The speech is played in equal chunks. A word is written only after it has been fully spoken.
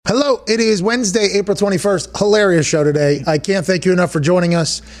It is Wednesday, April 21st. Hilarious show today. I can't thank you enough for joining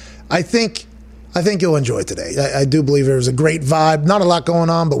us. I think you'll enjoy today. I do believe there was a great vibe. Not a lot going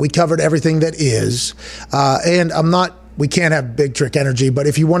on, but we covered everything that is. And we can't have big trick energy, but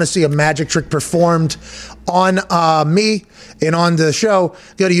if you want to see a magic trick performed on me and on the show,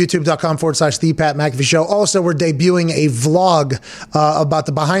 go to youtube.com/The Pat McAfee Show. Also, we're debuting a vlog about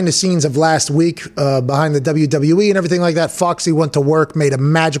the behind the scenes of last week, behind the WWE and everything like that. Foxy went to work, made a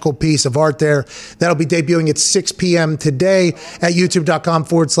magical piece of art there. That'll be debuting at 6 p.m. today at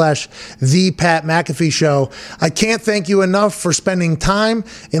youtube.com/The Pat McAfee Show. I can't thank you enough for spending time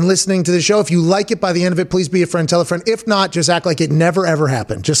and listening to the show. If you like it, by the end of it, please be a friend, tell a friend. If not, just act like it never, ever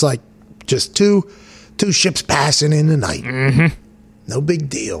happened. Just two ships passing in the night. Mm-hmm. No big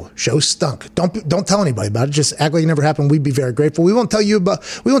deal. Show stunk. Don't tell anybody about it. Just act like it never happened. We'd be very grateful. We won't tell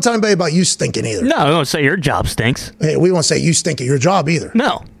anybody about you stinking either. No, we won't say your job stinks. Hey, we won't say you stink at your job either.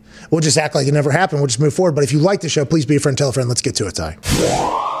 No. We'll just act like it never happened. We'll just move forward. But if you like the show, please be a friend, tell a friend. Let's get to it, Ty.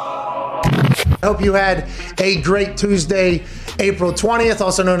 I hope you had a great Tuesday, April 20th,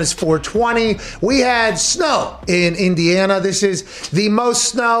 also known as 420. We had snow in Indiana. This is the most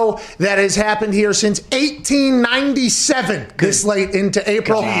snow that has happened here since 1897, this late into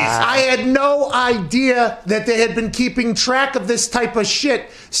April. I had no idea that they had been keeping track of this type of shit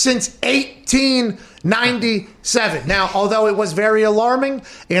since 1897. Now, although it was very alarming,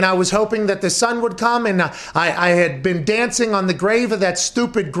 and I was hoping that the sun would come, and I had been dancing on the grave of that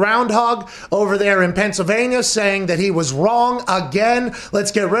stupid groundhog over there in Pennsylvania, saying that he was wrong again.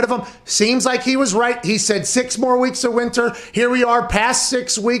 Let's get rid of him. Seems like he was right. He said 6 more weeks of winter. Here we are, past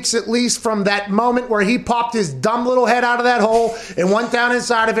 6 weeks at least from that moment where he popped his dumb little head out of that hole and went down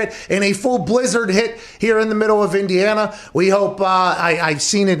inside of it, and a full blizzard hit here in the middle of Indiana. We hope, I've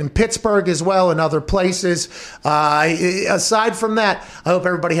seen it in Pittsburgh as well and other places. Aside from that, I hope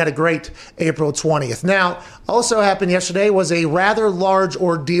everybody had a great April 20th. Now, also happened yesterday was a rather large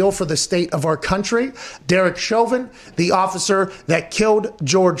ordeal for the state of our country. Derek Chauvin, the officer that killed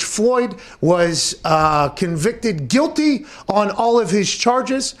George Floyd, was convicted guilty on all of his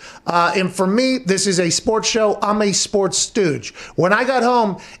charges. And for me, this is a sports show. I'm a sports stooge. When I got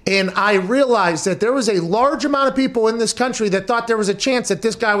home and I realized that there was a large amount of people in this country that thought there was a chance that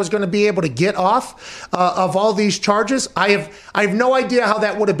this guy was going to be able to get off of all these charges, I have no idea how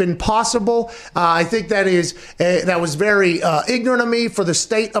that would have been possible. I think that was very ignorant of me for the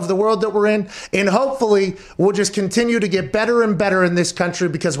state of the world that we're in. And hopefully we'll just continue to get better and better in this country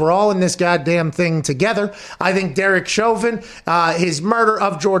because we're all in this goddamn thing together. I think Derek Chauvin, his murder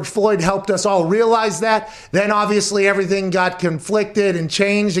of George Floyd helped us all realize that. Then obviously everything got conflicted and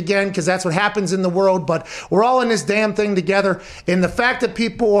changed again because that's what happens in the world. But we're all in this damn thing together. And the fact that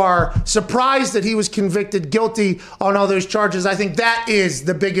people are surprised that he was convicted guilty on all those charges, I think that is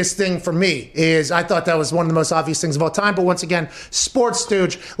the biggest thing for me. I thought that was one of the most obvious things of all time. But once again, sports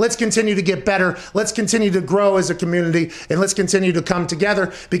stooge, let's continue to get better. Let's continue to grow as a community, and let's continue to come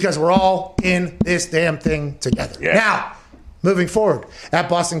together because we're all in this damn thing together. Yeah. Now, moving forward, at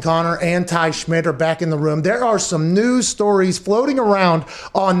Boston Connor and Ty Schmidt are back in the room. There are some news stories floating around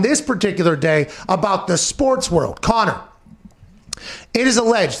on this particular day about the sports world. Connor, it is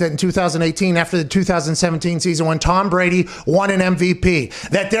alleged that in 2018, after the 2017 season when Tom Brady won an MVP,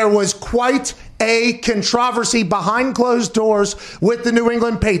 that there was quite a controversy behind closed doors with the New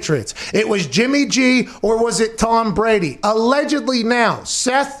England Patriots. It was Jimmy G or was it Tom Brady? Allegedly now,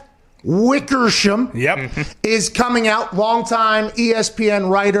 Seth Wickersham is coming out, longtime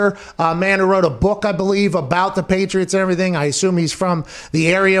ESPN writer, a man who wrote a book, I believe, about the Patriots and everything. I assume he's from the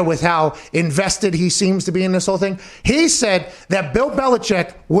area with how invested he seems to be in this whole thing. He said that Bill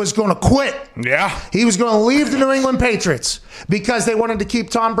Belichick was going to quit. Yeah. He was going to leave the New England Patriots because they wanted to keep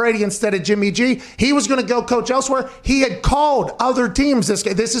Tom Brady instead of Jimmy G. He was going to go coach elsewhere. He had called other teams.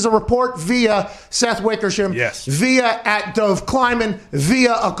 This is a report via Seth Wickersham, via at Dove Kleiman,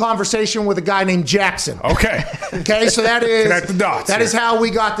 via a conversation with a guy named Jackson. Okay, so that is connect the dots. That is how we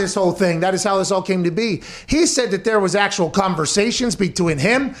got this whole thing. That is how this all came to be. He said that there was actual conversations between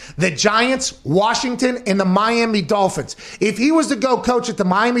him, the Giants, Washington, and the Miami Dolphins. If he was to go coach at the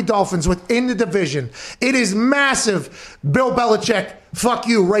Miami Dolphins within the division, it is massive. Bill Belichick, fuck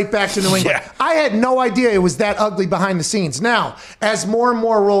you, right back to New England. Yeah. I had no idea it was that ugly behind the scenes. Now, as more and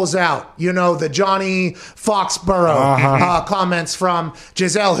more rolls out, the Johnny Foxborough comments from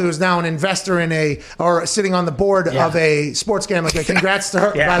Giselle, who is now an investor or sitting on the board of a sports gambling. Congrats to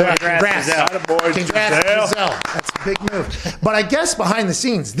her. By the way, congrats. Congrats, Giselle. That's a big move. But I guess behind the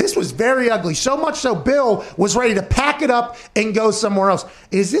scenes, this was very ugly. So much so Bill was ready to pack it up and go somewhere else.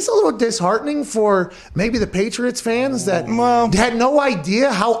 Is this a little disheartening for maybe the Patriots fans that had no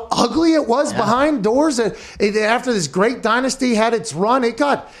idea how ugly it was behind doors. After this great dynasty had its run, it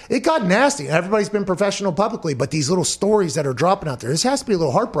got nasty. Everybody's been professional publicly, but these little stories that are dropping out there, this has to be a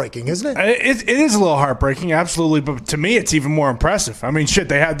little heartbreaking, isn't it? It is a little heartbreaking, absolutely. But to me, it's even more impressive. I mean, shit,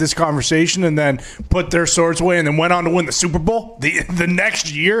 they had this conversation and then put their swords away and then went on to win the Super Bowl the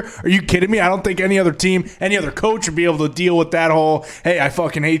next year. Are you kidding me? I don't think any other team, any other coach would be able to deal with that whole, hey, I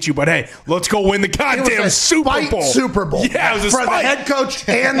fucking hate you, but hey, let's go win the goddamn Super Bowl. Super Bowl. Yeah, it was for the head coach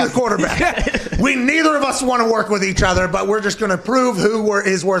and the quarterback. We neither of us want to work with each other, but we're just going to prove who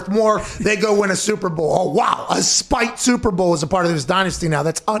is worth more. They go win a Super Bowl. Oh, wow. A spite Super Bowl is a part of this dynasty now.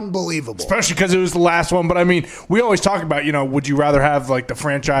 That's unbelievable. Especially because it was the last one. But, I mean, we always talk about, would you rather have, like, the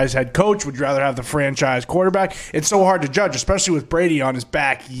franchise head coach? Would you rather have the franchise quarterback? It's so hard to judge, especially with Brady on his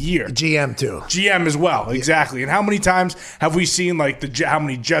back year. GM, too. GM as well, exactly. And how many times have we seen, like, how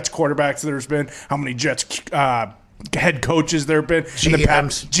many Jets quarterbacks there's been, how many Jets head coaches there have been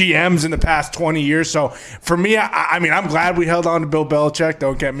GMs in the past 20 years. So for me, I mean, I'm glad we held on to Bill Belichick.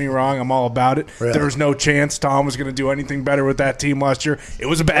 Don't get me wrong. I'm all about it. Really? There was no chance Tom was going to do anything better with that team last year. It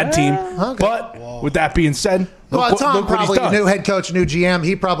was a bad team. Okay. But with that being said, well, Tom probably, new head coach, new GM.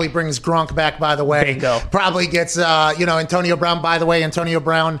 He probably brings Gronk back, by the way. Bingo. Probably gets, Antonio Brown. By the way, Antonio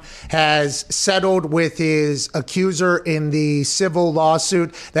Brown has settled with his accuser in the civil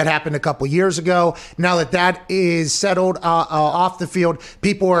lawsuit that happened a couple years ago. Now that is settled off the field,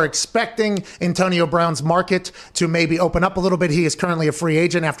 people are expecting Antonio Brown's market to maybe open up a little bit. He is currently a free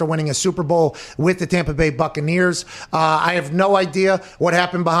agent after winning a Super Bowl with the Tampa Bay Buccaneers. I have no idea what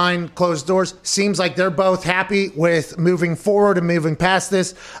happened behind closed doors. Seems like they're both happy with moving forward and moving past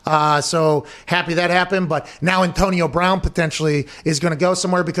this. So happy that happened. But now Antonio Brown potentially is going to go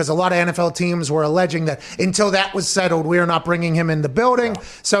somewhere because a lot of NFL teams were alleging that until that was settled, we are not bringing him in the building.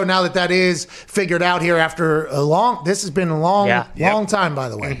 So now that is figured out here after this has been a long time, by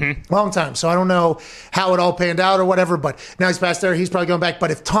the way. Long time. So I don't know how it all panned out or whatever, but now he's past there. He's probably going back.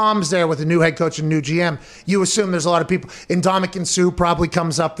 But if Tom's there with a new head coach and new GM, you assume there's a lot of people. Ndamukong Suh probably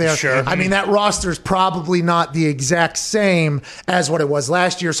comes up there. Sure. I mean, that roster's probably not the exact same as what it was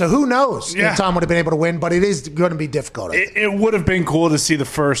last year. So who knows if Tom would have been able to win, but it is going to be difficult. It would have been cool to see the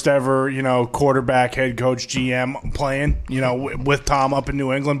first ever, quarterback, head coach, GM playing, with Tom up in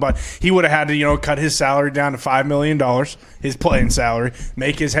New England, but he would have had to, cut his salary down to $5 million, his playing salary,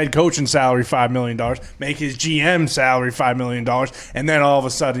 make his head coaching salary $5 million, make his GM salary $5 million, and then all of a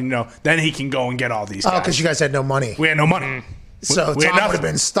sudden, then he can go and get all these guys. Oh, because you guys had no money. We had no money. So Tom would have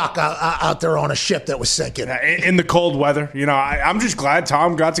been stuck out there on a ship that was sinking. In the cold weather. I'm just glad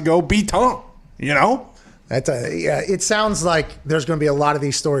Tom got to go be Tom, It sounds like there's going to be a lot of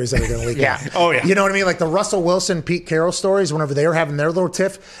these stories that are going to leak out. Oh, yeah. You know what I mean? Like the Russell Wilson, Pete Carroll stories, whenever they were having their little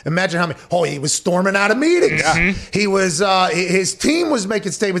tiff. Imagine how many, he was storming out of meetings. Mm-hmm. He was, his team was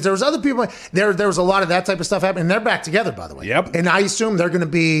making statements. There was other people. There was a lot of that type of stuff happening. And they're back together, by the way. Yep. And I assume they're going to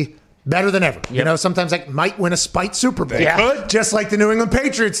be better than ever. Yep. Sometimes they might win a spite Super Bowl. Yeah. Just like the New England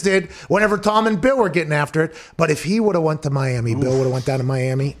Patriots did whenever Tom and Bill were getting after it. But if he would have went to Miami, Bill would have went down to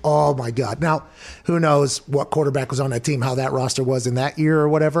Miami. Oh, my God. Now, who knows what quarterback was on that team, how that roster was in that year or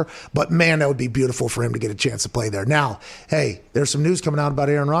whatever. But, man, that would be beautiful for him to get a chance to play there. Now, hey, there's some news coming out about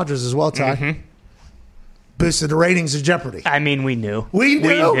Aaron Rodgers as well, Ty. Mm-hmm. Boosted the ratings of Jeopardy. I mean, we knew. We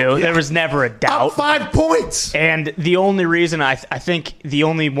knew. Yeah. There was never a doubt. Up 5 points. And the only reason I think the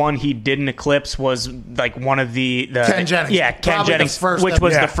only one he didn't eclipse was like one of the Ken Jennings. Yeah, Ken Probably Jennings, which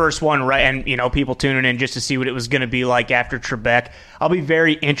was the first one, right? And people tuning in just to see what it was going to be like after Trebek. I'll be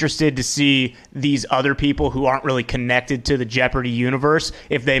very interested to see these other people who aren't really connected to the Jeopardy universe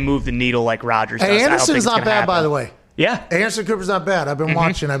if they move the needle like Rodgers does. Hey, Anderson's not bad, by the way. Yeah. Anderson Cooper's not bad. I've been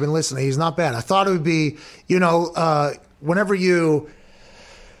watching. I've been listening. He's not bad. I thought it would be, whenever you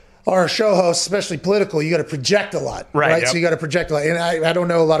are a show host, especially political, you got to project a lot. Right? Yep. So you got to project a lot. And I don't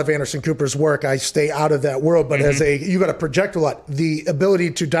know a lot of Anderson Cooper's work. I stay out of that world. But you got to project a lot. The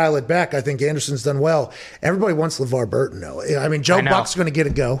ability to dial it back, I think Anderson's done well. Everybody wants LeVar Burton, though. I mean, Joe Buck's going to get a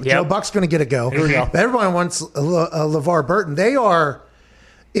go. Yep. Joe Buck's going to get a go. Here we go. Everybody wants LeVar Burton. They are...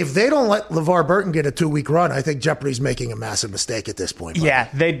 If they don't let LeVar Burton get a 2-week run, I think Jeopardy's making a massive mistake at this point. Yeah,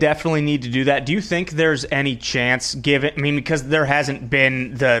 they definitely need to do that. Do you think there's any chance, because there hasn't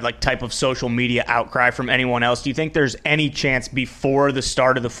been the type of social media outcry from anyone else, do you think there's any chance before the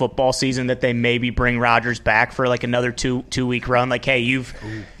start of the football season that they maybe bring Rodgers back for another two-week run? Like, hey, you've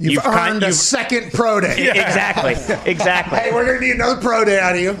earned a second pro day. Exactly. Hey, we're going to need another pro day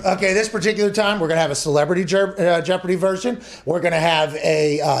out of you. Okay, this particular time, we're going to have a celebrity Jeopardy version. We're going to have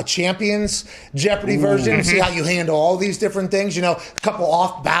a Champions Jeopardy version, see how you handle all these different things. A couple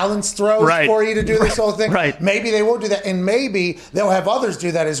off-balance throws for you to do this whole thing. Right. Maybe they will do that, and maybe they'll have others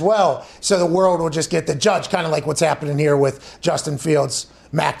do that as well, so the world will just get the judge, kind of like what's happening here with Justin Fields,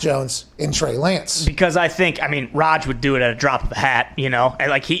 Mac Jones, and Trey Lance. Because Raj would do it at a drop of a hat, and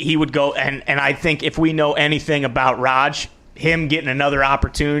like he would go, and I think if we know anything about Raj, him getting another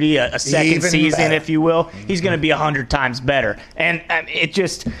opportunity, a second Even season, better. if you will, he's going to be 100 times better. And it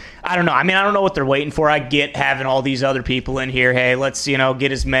just, I don't know. I don't know what they're waiting for. I get having all these other people in here. Hey, let's,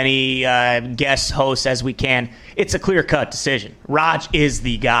 get as many guest hosts as we can. It's a clear-cut decision. Raj is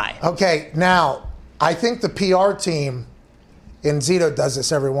the guy. Okay, now, I think the PR team, and Zito does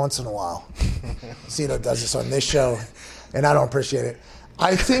this every once in a while. Zito does this on this show, and I don't appreciate it.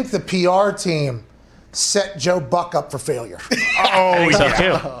 I think the PR team set Joe Buck up for failure. I think so,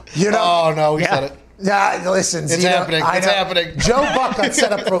 too. Oh, no, we said it. Yeah, listen, It's happening. It's happening. Joe Buck got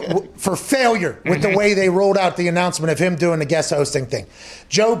set up for failure with the way they rolled out the announcement of him doing the guest hosting thing.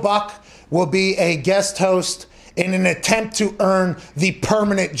 Joe Buck will be a guest host in an attempt to earn the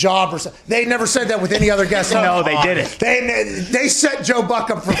permanent job or something. They never said that with any other guest host. No, they didn't. They set Joe Buck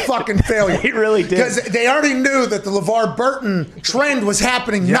up for fucking failure. They really did. Because they already knew that the LeVar Burton trend was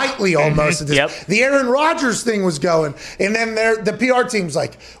happening nightly almost. At this. Yep. The Aaron Rodgers thing was going. And then the PR team's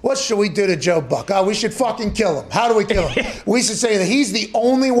like, what should we do to Joe Buck? Oh, we should fucking kill him. How do we kill him? We should say that he's the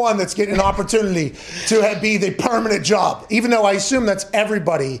only one that's getting an opportunity to be the permanent job. Even though I assume that's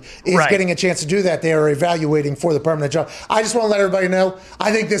everybody is getting a chance to do that. They are evaluating for the permanent job. I just want to let everybody know,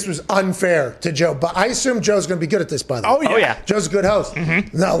 I think this was unfair to Joe. But I assume Joe's going to be good at this, by the way. Oh, yeah. Joe's a good host.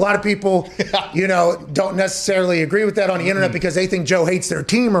 Now, a lot of people, don't necessarily agree with that on the internet because they think Joe hates their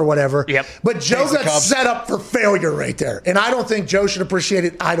team or whatever. Yep. But Joe got set up for failure right there. And I don't think Joe should appreciate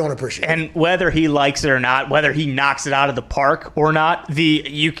it. I don't appreciate it. And whether he likes it or not, whether he knocks it out of the park or not,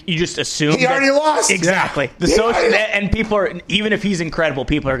 you just assume He already lost. Exactly. And people are, even if he's incredible,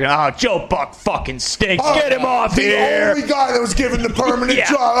 people are going, Joe Buck fucking stinks. Get him off the here. The only guy that was given the permanent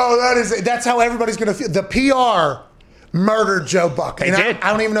job. Oh, that's how everybody's going to feel. The PR murdered Joe Buck. They did. I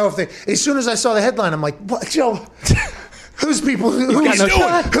don't even know if they. As soon as I saw the headline, I'm like, what, Joe? Whose people released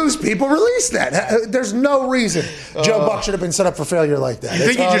that? There's no reason Joe Buck should have been set up for failure like that. You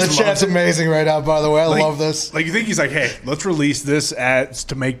think he just the chat's amazing right now, by the way. I love this. Like, you think he's like, hey, let's release this ads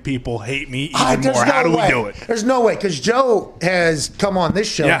to make people hate me even more. How do we do it? There's no way, because Joe has come on this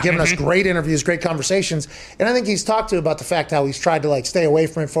show, given us great interviews, great conversations, and I think he's talked to about the fact how he's tried to stay away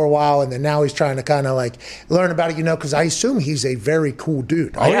from it for a while, and then now he's trying to kind of learn about it, because I assume he's a very cool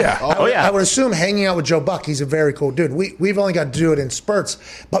dude. I would assume hanging out with Joe Buck, he's a very cool dude. We've only got to do it in spurts,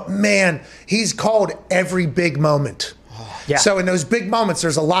 but man, he's called every big moment. Yeah. So in those big moments,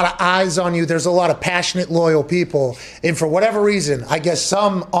 there's a lot of eyes on you. There's a lot of passionate, loyal people. And for whatever reason, I guess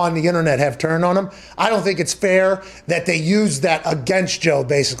some on the internet have turned on him. I don't think it's fair that they use that against Joe,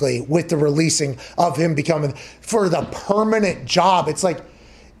 basically, with the releasing of him becoming for the permanent job. It's like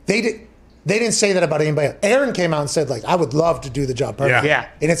they didn't say that about anybody else. Aaron came out and said, I would love to do the job permanently. Yeah.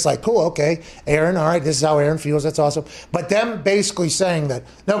 And it's like, cool, okay. Aaron, all right, this is how Aaron feels. That's awesome. But them basically saying that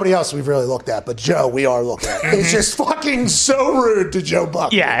nobody else we've really looked at, but Joe, we are looking at. It's just fucking so rude to Joe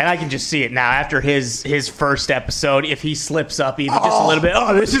Buck. Yeah, and I can just see it now. After his first episode, if he slips up even just a little bit,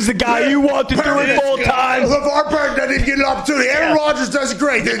 this is the guy you want to do it full time. LeVar Burton didn't get an opportunity. Aaron Rodgers does it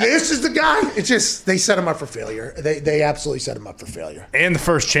great. This is the guy. It's just, they set him up for failure. They absolutely set him up for failure. And the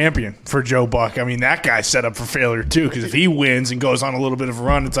first champion for Joe Buck. I mean, that guy's set up for failure, too, because if he wins and goes on a little bit of a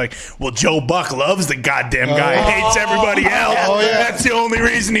run, it's like, well, Joe Buck loves the goddamn guy. Hates everybody else. That's the only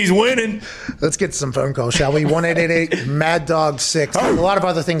reason he's winning. Let's get some phone calls, shall we? 1-888-MAD-DOG-6. There's a lot of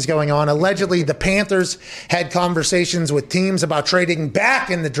other things going on. Allegedly, the Panthers had conversations with teams about trading back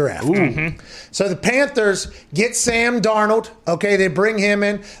in the draft. So the Panthers get Sam Darnold. Okay, they bring him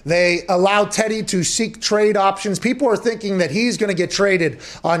in. They allow Teddy to seek trade options. People are thinking that he's going to get traded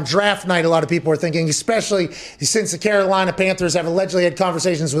on draft night. A lot of people are thinking, especially since the Carolina Panthers have allegedly had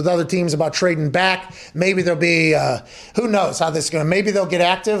conversations with other teams about trading back. Maybe there'll be, who knows how this is going to, maybe they'll get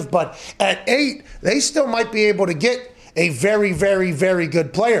active. But at 8, they still might be able to get a very, very, very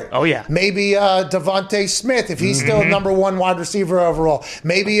good player. Oh, yeah. Maybe Devontae Smith, if he's still number 1 wide receiver overall.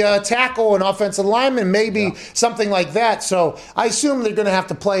 Maybe a tackle, an offensive lineman, maybe something like that. So I assume they're going to have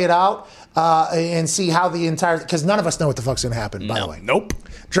to play it out and see how the entire, because none of us know what the fuck's going to happen, by the way. Nope.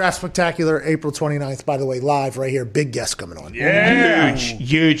 Draft Spectacular, April 29th, by the way, live right here. Big guests coming on. Yeah.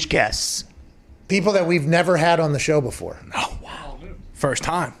 Huge guests. People that we've never had on the show before. Oh, wow. First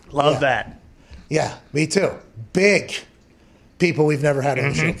time. Love that. Yeah, me too. Big people we've never had on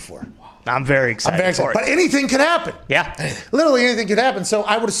the show before. I'm very excited for it. But anything could happen. Yeah. Literally anything could happen. So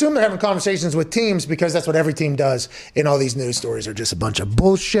I would assume they're having conversations with teams because that's what every team does. And all these news stories are just a bunch of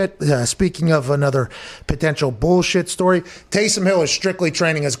bullshit. Speaking of another potential bullshit story, Taysom Hill is strictly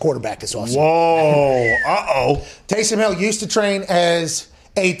training as a quarterback this offseason. Whoa. Uh-oh. Taysom Hill used to train as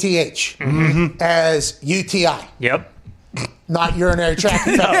ATH, as UTI. Yep. Not urinary tract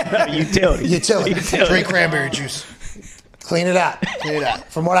infection. Utility. Drink cranberry juice. Clean it out.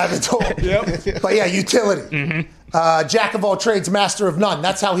 From what I've been told. Yep. But yeah, utility. Jack of all trades, master of none.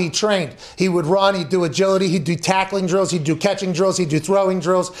 That's how he trained. He would run, he'd do agility, he'd do tackling drills, he'd do catching drills, he'd do throwing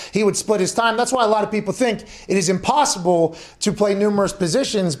drills. He would split his time. That's why a lot of people think it is impossible to play numerous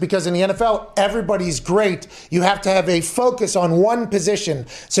positions because in the NFL, everybody's great. You have to have a focus on one position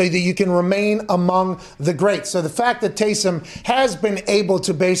so that you can remain among the greats. So the fact that Taysom has been able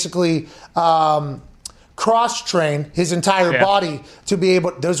to basically cross-train his entire body to be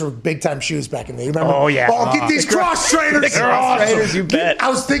able. Those were big-time shoes back in the day. Remember? Oh, yeah. Oh, get these cross-trainers. They're awesome. You bet. I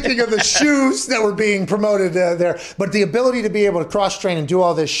was thinking of the shoes that were being promoted there. But the ability to be able to cross-train and do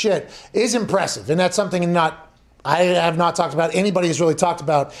all this shit is impressive. And that's something I have not talked about. Anybody has really talked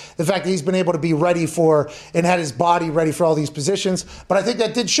about the fact that he's been able to be ready for and had his body ready for all these positions. But I think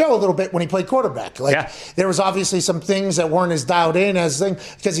that did show a little bit when he played quarterback. There was obviously some things that weren't as dialed in as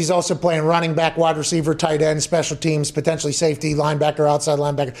because he's also playing running back, wide receiver, tight end, special teams, potentially safety, linebacker, outside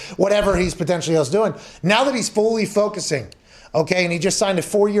linebacker, whatever he's potentially else doing. Now that he's fully focusing, okay, and he just signed a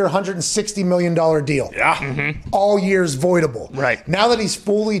 4-year, $160 million deal. Yeah. All years voidable. Right. Now that he's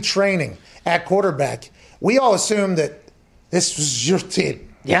fully training at quarterback, we all assume that this was your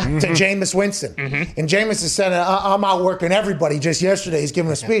team. Yeah. To Jameis Winston. And Jameis has said, I'm outworking everybody. Just yesterday, he's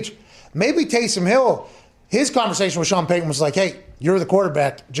giving a speech. Maybe Taysom Hill, his conversation with Sean Payton was like, hey, you're the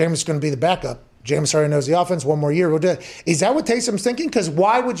quarterback. Jameis is going to be the backup. Jameis already knows the offense. One more year, we'll do it. Is that what Taysom's thinking? Because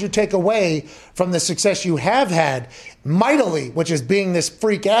why would you take away from the success you have had mightily, which is being this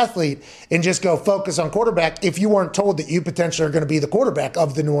freak athlete, and just go focus on quarterback if you weren't told that you potentially are going to be the quarterback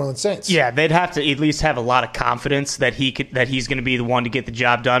of the New Orleans Saints? Yeah, they'd have to at least have a lot of confidence that he's going to be the one to get the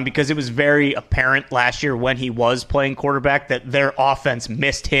job done because it was very apparent last year when he was playing quarterback that their offense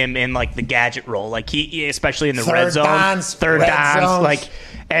missed him in like the gadget role, like he especially in the red zone, third downs, like.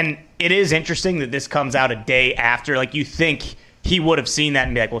 And it is interesting that this comes out a day after. Like, you think he would have seen that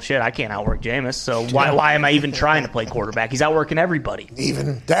and be like, well, shit, I can't outwork Jameis, so why am I even trying to play quarterback? He's outworking everybody.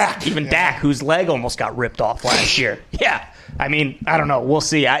 Even Dak. Dak, whose leg almost got ripped off last year. Yeah. I mean, I don't know. We'll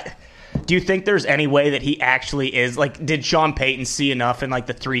see. Do you think there's any way that he actually is? Like, did Sean Payton see enough in, like,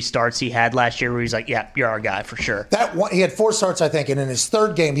 the 3 starts he had last year where he's like, yeah, you're our guy for sure? He had 4 starts, I think, and in his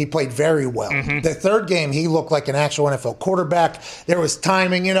third game, he played very well. The third game, he looked like an actual NFL quarterback. There was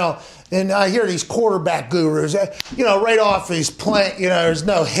timing, and I hear these quarterback gurus, right off he's playing, there's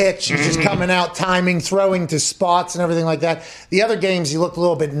no hitch. He's just coming out, timing, throwing to spots and everything like that. The other games, he looked a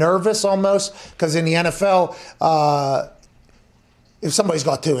little bit nervous almost because in the NFL, if somebody's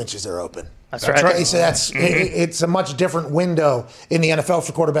got 2 inches, they're open. That's right. So it's a much different window in the NFL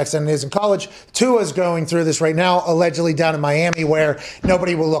for quarterbacks than it is in college. Tua's going through this right now, allegedly down in Miami, where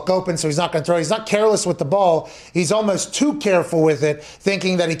nobody will look open, so he's not going to throw. He's not careless with the ball. He's almost too careful with it,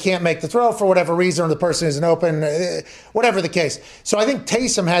 thinking that he can't make the throw for whatever reason, or the person isn't open, whatever the case. So I think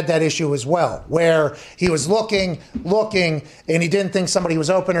Taysom had that issue as well, where he was looking, and he didn't think somebody was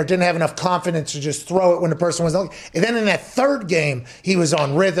open or didn't have enough confidence to just throw it when the person was looking. And then in that third game, he was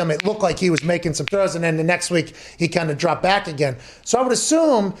on rhythm. It looked like he was making some throws, and then the next week he kind of dropped back again. So I would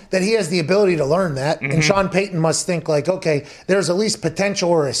assume that he has the ability to learn that, and Sean Payton must think like, okay, there's at least potential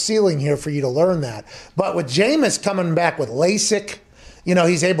or a ceiling here for you to learn that. But with Jameis coming back with LASIK,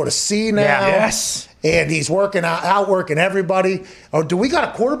 he's able to see now. Yeah. Yes. And he's outworking everybody. Oh, do we got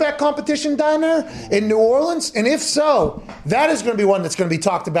a quarterback competition down there in New Orleans? And if so, that is going to be one that's going to be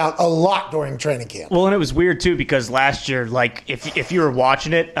talked about a lot during training camp. Well, and it was weird, too, because last year, like, if you were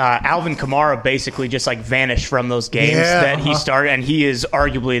watching it, Alvin Kamara basically just, like, vanished from those games that he started, and he is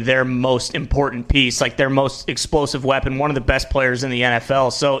arguably their most important piece, like, their most explosive weapon, one of the best players in the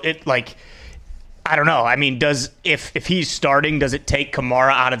NFL. So, I don't know. I mean, if he's starting, does it take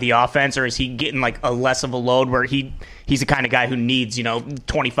Kamara out of the offense, or is he getting like a less of a load where he's the kind of guy who needs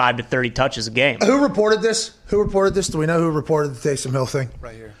 25 to 30 touches a game? Who reported this? Do we know who reported the Taysom Hill thing?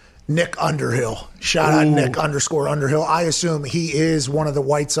 Right here. Nick Underhill. Shout out Nick _Underhill. I assume he is one of the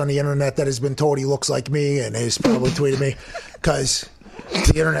whites on the internet that has been told he looks like me and has probably tweeted me because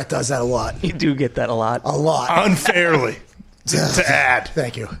the internet does that a lot. You do get that a lot. A lot. Unfairly to add.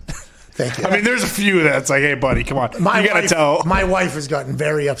 Thank you. Thank you. I mean, there's a few that's like, hey, buddy, come on. You got to tell. My wife has gotten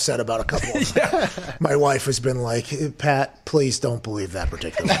very upset about a couple of them. My wife has been like, Pat, please don't believe that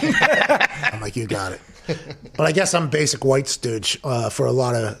particular one. I'm like, you got it. But I guess I'm basic white stooge for a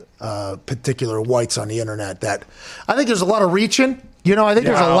lot of particular whites on the internet that I think there's a lot of reaching. I think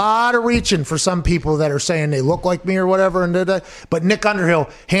there's a lot of reaching for some people that are saying they look like me or whatever. But Nick Underhill,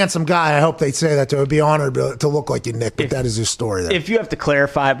 handsome guy, I hope they'd say that to. I'd be honored to look like you, Nick. But that is his story there. If you have to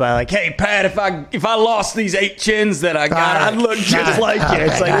clarify by like, hey, Pat, if I lost these 8 chins that I got, I'd look just like you.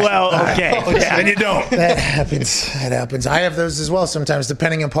 It's like, well, okay. And you don't. That happens. I have those as well sometimes,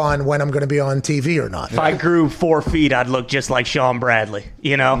 depending upon when I'm going to be on TV or not. If I grew 4 feet, I'd look just like Sean Bradley,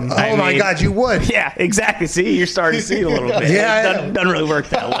 Oh, my God, you would. Yeah, exactly. See, you're starting to see it a little bit. Yeah, Doesn't really work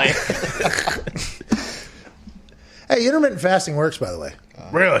that way. Hey, intermittent fasting works, by the way.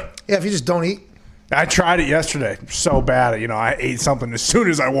 Really? Yeah, if you just don't eat. I tried it yesterday. So bad. I ate something as soon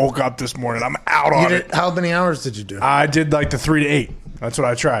as I woke up this morning. I'm out on it. How many hours did you do? I did like the 3 to 8. That's what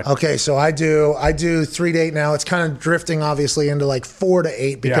I tried. Okay, so I do 3 to 8 now. It's kind of drifting, obviously, into like 4 to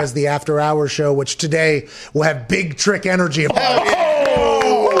 8 because the after hours show, which today will have big trick energy.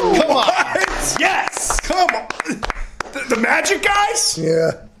 Oh, come on. Yes. Come on. The Magic guys?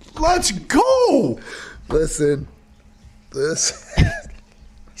 Yeah. Let's go. Listen.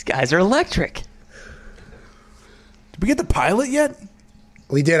 These guys are electric. Did we get the pilot yet?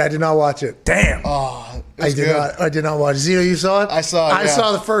 We did. I did not watch it. Damn. Oh, I did not watch it. Zito, you saw it? I saw it, I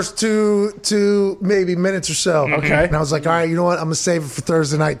saw the first two maybe minutes or so. Okay. And I was like, all right, you know what? I'm going to save it for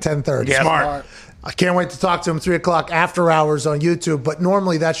Thursday night, 10:30. Yeah. Smart. I can't wait to talk to him 3 o'clock after hours on YouTube. But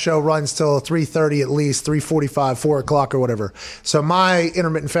normally that show runs till 3:30 at least, 3:45, 4 o'clock or whatever. So my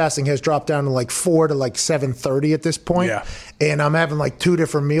intermittent fasting has dropped down to like 4 to like 7:30 at this point. Yeah. And I'm having like 2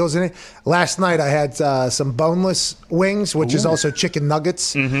 different meals in it. Last night I had some boneless wings, which is also chicken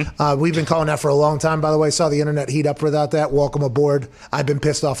nuggets. We've been calling that for a long time, by the way. Saw the internet heat up without that. Welcome aboard. I've been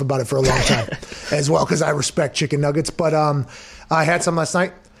pissed off about it for a long time as well because I respect chicken nuggets. But I had some last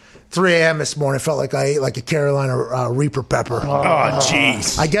night. 3 a.m. this morning, felt like I ate like a Carolina Reaper pepper. Oh,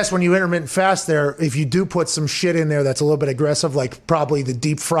 jeez. I guess when you intermittent fast there, if you do put some shit in there that's a little bit aggressive, like probably the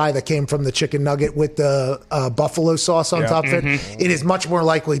deep fry that came from the chicken nugget with the buffalo sauce on top of it, it is much more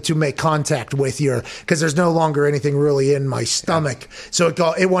likely to make contact with because there's no longer anything really in my stomach. So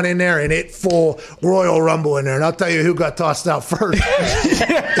it went in there and it full Royal Rumble in there. And I'll tell you who got tossed out first.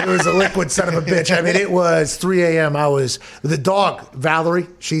 It was a liquid son of a bitch. I mean, it was 3 a.m. The dog, Valerie,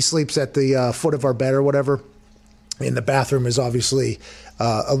 she sleeps at the foot of our bed or whatever. And the bathroom is obviously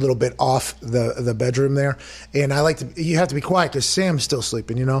a little bit off the bedroom there. And you have to be quiet because Sam's still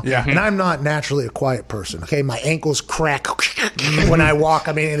sleeping, Yeah. And I'm not naturally a quiet person. Okay. My ankles crack when I walk.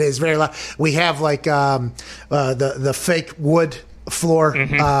 I mean, it is very loud. We have like the fake wood floor,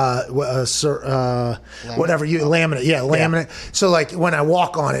 whatever laminate. Yeah, laminate. So like when I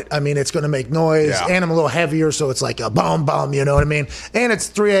walk on it, I mean, it's going to make noise and I'm a little heavier. So it's like a boom, boom, you know what I mean? And it's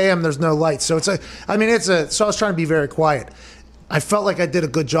 3 a.m. There's no light. So so I was trying to be very quiet. I felt like I did a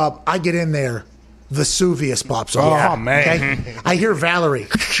good job. I get in there. Vesuvius pops off. Oh, man. Okay? I hear Valerie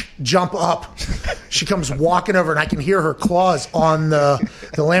jump up. She comes walking over, and I can hear her claws on the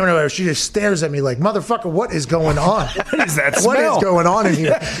laminate. She just stares at me like, motherfucker, what is going on? What is that smell? What is going on in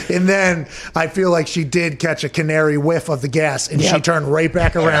here? And then I feel like she did catch a canary whiff of the gas, and she turned right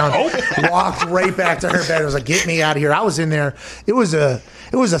back around, walked right back to her bed. I was like, get me out of here. I was in there. It was a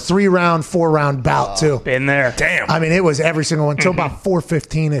 3-round, 4-round bout, too. Been there. Damn. I mean, it was every single one until about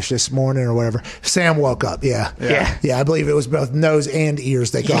 4:15-ish this morning or whatever. Sam woke up. Yeah. I believe it was both nose and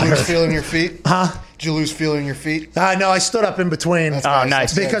ears that got Did you her. lose feeling your feet? Huh? Did you lose feeling your feet? No, I stood up in between. That's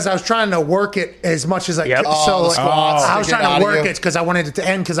nice. Because I was trying to work it as much as I Yep. could. So like, squats I was to get trying out to of work you. it because I wanted it to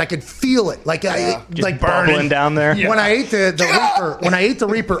end because I could feel it. Like Just bubbling down there. When I ate the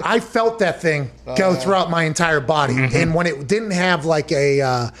Reaper, I felt that thing go throughout my entire body. And when it didn't have like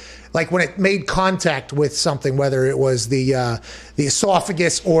when it made contact with something, whether it was the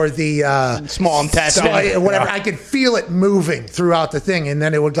esophagus or the Small intestine. whatever, I could feel it moving throughout the thing, and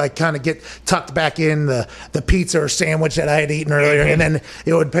then it would like kind of get tucked back in the pizza or sandwich that I had eaten earlier, and then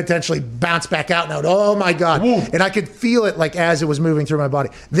it would potentially bounce back out, and I would, oh my God. Woo. And I could feel it like as it was moving through my body.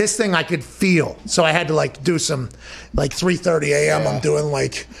 This thing I could feel, so I had to like do some like 3:30 a.m. I'm doing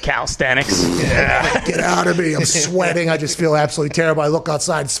like Calisthenics. get out of me. I'm sweating. I just feel absolutely terrible. I look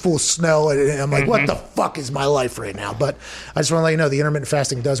outside, it's full of snow, and I'm like, what the fuck is my life right now? But I just want to let you know the intermittent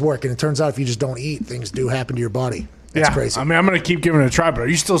fasting does work, and it turns out if you just don't eat, things do happen to your body. That's crazy. I mean, I'm going to keep giving it a try, but are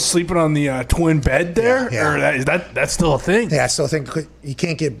you still sleeping on the twin bed there? Yeah. Or that's still a thing? Yeah, I still think you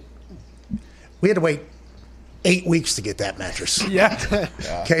can't get. We had to wait 8 weeks to get that mattress. Yeah.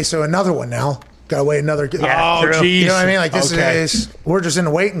 Okay, so another one now. Got to wait another. Yeah, true. You know what I mean? Like this is we're just in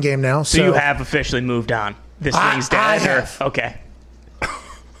the waiting game now. So you have officially moved on. This thing's dead. I have. Okay.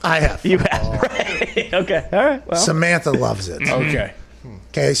 I have. You have. Right. Okay. All right. Well. Samantha loves it. Okay.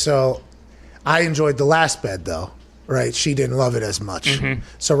 Okay, so I enjoyed the last bed though. Right? She didn't love it as much.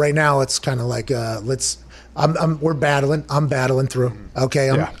 So right now it's kind of like we're battling. I'm battling through. Okay,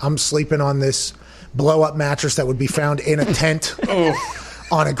 I'm sleeping on this blow up mattress that would be found in a tent.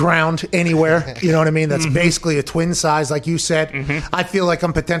 On a ground anywhere, you know what I mean? That's basically a twin size, like you said. I feel like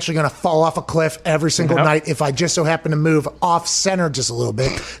I'm potentially going to fall off a cliff every single night if I just so happen to move off center just a little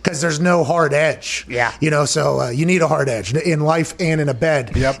bit because there's no hard edge. Yeah. You know, so you need a hard edge in life and in a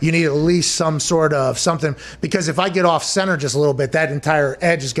bed. Yep. You need at least some sort of something because if I get off center just a little bit, that entire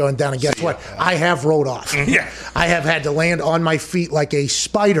edge is going down. And guess what? I have rolled off. Yeah. I have had to land on my feet like a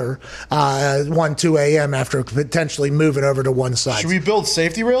spider 2 a.m. after potentially moving over to one side. Should we build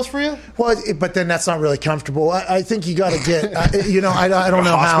safety rails for you? Well, but then that's not really comfortable. I think you got to get, I don't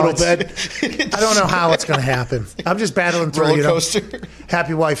know how it's, I don't know how it's going to happen. I'm just battling through, Roller coaster.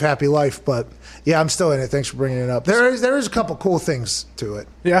 Happy wife, happy life. But yeah, I'm still in it. Thanks for bringing it up. There is a couple cool things to it.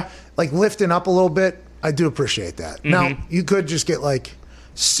 Yeah. Like lifting up a little bit. I do appreciate that. Now, you could just get like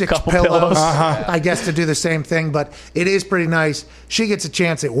 6 Couple pillows, pillows. I guess, to do the same thing. But it is pretty nice. She gets a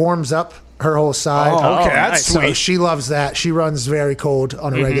chance. It warms up her whole side. Oh, okay. Oh, That's nice. So sweet. she loves that. She runs very cold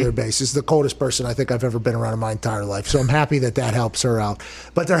on a regular basis. The coldest person I think I've ever been around in my entire life. So I'm happy that helps her out.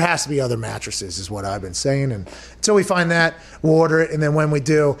 But there has to be other mattresses is what I've been saying. And until we find that, we'll order it. And then when we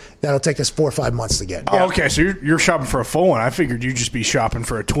do, that'll take us 4 or 5 months to get. Oh, okay, so you're shopping for a full one. I figured you'd just be shopping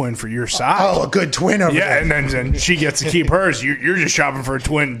for a twin for your size. Oh, a good twin over yeah, there. and then she gets to keep hers. You're just shopping for a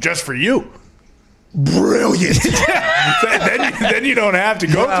twin just for you. Brilliant. then you don't have to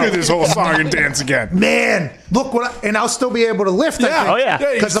go through this whole song and dance again. Man, look and I'll still be able to lift. Yeah. Oh, yeah. you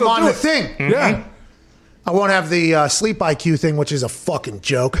can Because I'm still on do the it. thing. Yeah. I won't have the sleep IQ thing, which is a fucking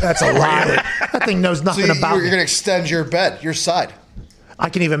joke. That's a lie. That thing knows So nothing about you're me. going to extend your bed, your side. I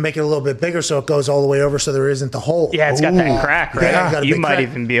can even make it a little bit bigger so it goes all the way over so there isn't the hole. Yeah, it's got that crack, right? Yeah, got a You big might crack.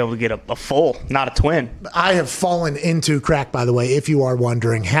 even be able to get a full, not a twin. I have fallen into crack, by the way, if you are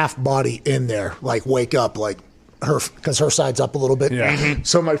wondering. Half body in there, like wake up, like her, because her side's up a little bit. Yeah.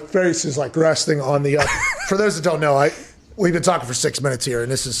 So my face is like resting on the up. For those that don't know, we've been talking for 6 minutes here,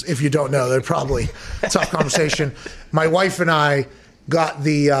 and this is, if you don't know, they're probably a tough conversation. My wife and I got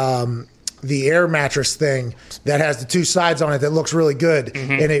the air mattress thing that has the 2 sides on it that looks really good,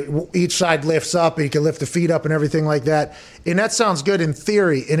 and each side lifts up, and you can lift the feet up and everything like that. And that sounds good in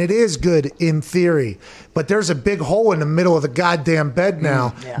theory, and it is good in theory. But there's a big hole in the middle of the goddamn bed now.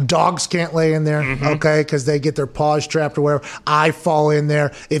 Dogs can't lay in there, okay, because they get their paws trapped or whatever. I fall in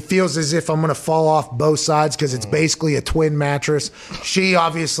there. It feels as if I'm going to fall off both sides because it's basically a twin mattress. She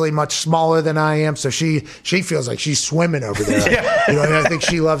obviously much smaller than I am, so she feels like she's swimming over there. You know, and I think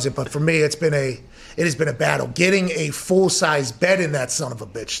she loves it. But for me, it has been a battle. Getting a full-size bed in that son of a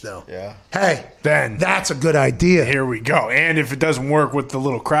bitch, though. Yeah. Hey, Then that's a good idea. here we go. And if it doesn't work with the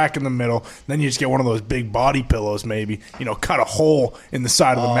little crack in the middle, then you just get one of those big body pillows, maybe. Cut a hole in the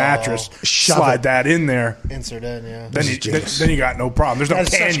side of the mattress, Shove slide it. that in there. Insert in, yeah. Then you got no problem. There's no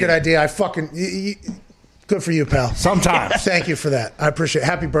That's canyon. such a good idea. Good for you, pal. Sometimes. Thank you for that. I appreciate it.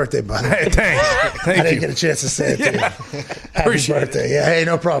 Happy birthday, buddy. Hey, thanks. I Thank didn't you. get a chance to say it to you. Happy Appreciate birthday. Yeah, hey,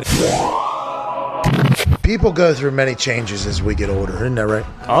 no problem. People go through many changes as we get older, isn't that right?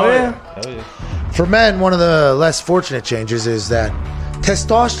 Oh, yeah. For men, one of the less fortunate changes is that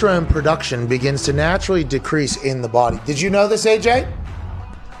testosterone production begins to naturally decrease in the body. Did you know this, AJ?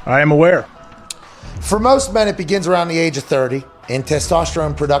 I am aware. For most men, it begins around the age of 30, and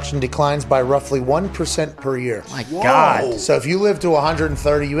testosterone production declines by roughly 1% per year. My God. So if you live to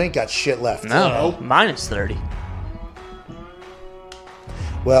 130, you ain't got shit left. No, minus 30.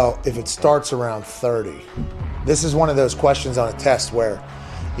 Well, if it starts around 30, this is one of those questions on a test where,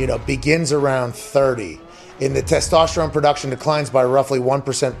 begins around 30, and the testosterone production declines by roughly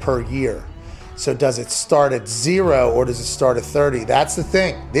 1% per year. So does it start at 0 or does it start at 30? That's the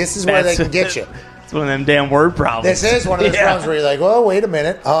thing. This is where they can get you. It's one of them damn word problems. This is one of those problems where you're like, well, wait a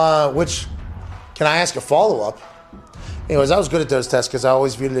minute. Can I ask a follow-up? Anyways, I was good at those tests because I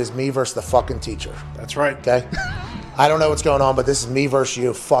always viewed it as me versus the fucking teacher. That's right. Okay? I don't know what's going on, but this is me versus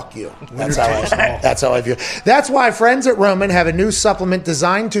you. Fuck you. That's how I view it. That's why friends at Roman have a new supplement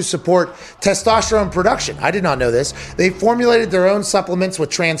designed to support testosterone production. I did not know this. They formulated their own supplements with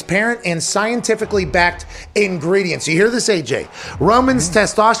transparent and scientifically backed ingredients. You hear this, AJ? Roman's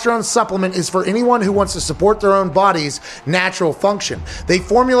testosterone supplement is for anyone who wants to support their own body's natural function. They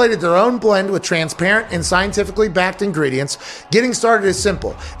formulated their own blend with transparent and scientifically backed ingredients. Getting started is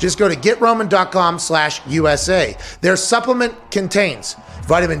simple. Just go to GetRoman.com/USA. Their supplement contains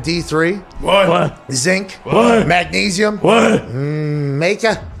vitamin D3, zinc, magnesium,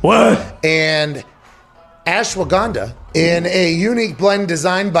 maca, and ashwagandha in a unique blend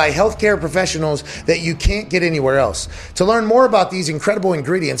designed by healthcare professionals that you can't get anywhere else. To learn more about these incredible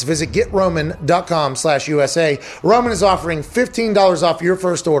ingredients, visit GetRoman.com/USA. Roman is offering $15 off your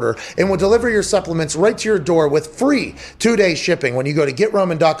first order and will deliver your supplements right to your door with free 2-day shipping when you go to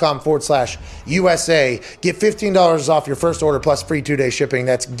GetRoman.com/USA. Get $15 off your first order plus free 2-day shipping.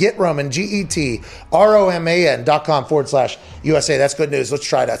 That's GetRoman, GetRoman.com/USA. That's good news. Let's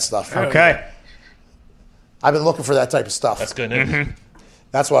try that stuff. Okay. I've been looking for that type of stuff. That's good news. Mm-hmm.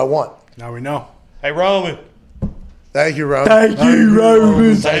 That's what I want. Now we know. Hey, Roman. Thank you, Roman. Thank you,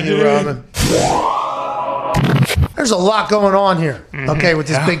 Roman. Thank you, Roman. There's a lot going on here. Okay, with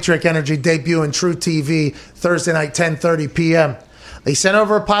this Big Trick Energy debut in True TV Thursday night, 10:30 p.m. They sent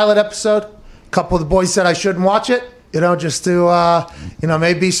over a pilot episode. A couple of the boys said I shouldn't watch it, just to,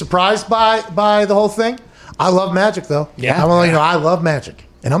 maybe be surprised by the whole thing. I love Magic, though. Yeah. I want to let you know I love Magic.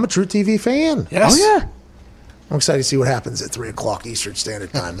 And I'm a True TV fan. Yes. Oh, yeah. I'm excited to see what happens at 3 o'clock Eastern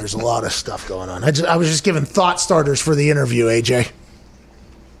Standard Time. There's a lot of stuff going on. I was just giving thought starters for the interview, AJ.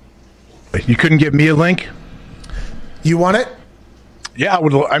 You couldn't give me a link? You want it? Yeah, I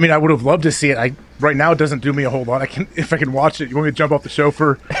would have loved to see it. Right now, it doesn't do me a whole lot. If I can watch it, you want me to jump off the show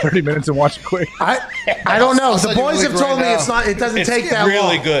for 30 minutes and watch it quick? I don't know. The boys have told me it's not. It doesn't take that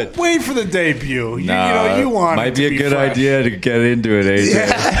really long. good. Wait for the debut. You want might it to be a good fresh. idea to get into it, AJ.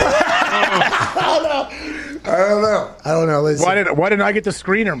 Yeah. I don't know. Listen. Why didn't I get the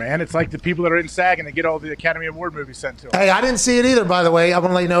screener, man? It's like the people that are in SAG and they get all the Academy Award movies sent to them. Hey, I didn't see it either, by the way. I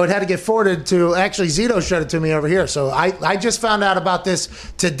want to let you know it had to get forwarded to, actually, Zito showed it to me over here. So I just found out about this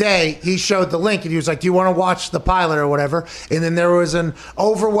today. He showed the link and he was like, do you want to watch the pilot or whatever? And then there was an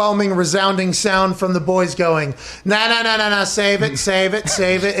overwhelming, resounding sound from the boys going, no, save it.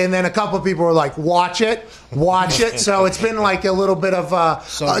 And then a couple of people were like, watch it. So it's been like a little bit of a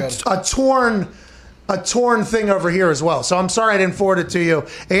torn thing over here as well. So I'm sorry I didn't forward it to you.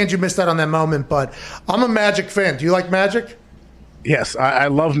 And you missed out on that moment, but I'm a Magic fan. Do you like Magic? Yes, I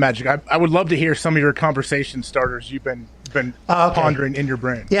love Magic. I would love to hear some of your conversation starters you've been pondering in your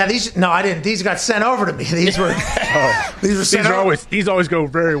brain. Yeah, I didn't. These got sent over to me. These were These always go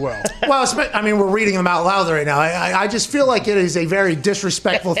very well. Well, we're reading them out loud right now. I just feel like it is a very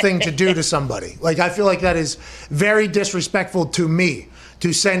disrespectful thing to do to somebody. Like, I feel like that is very disrespectful to me,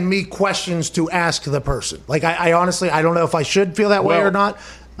 to send me questions to ask the person. Like, I honestly, I don't know if I should feel that way or not.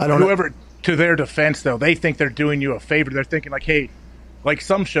 I don't know. To their defense, though, they think they're doing you a favor. They're thinking like, hey, like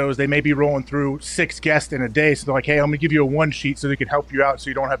some shows, they may be rolling through 6 guests in a day. So they're like, hey, I'm going to give you a one sheet so they can help you out so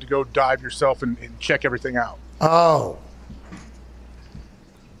you don't have to go dive yourself and check everything out. Oh.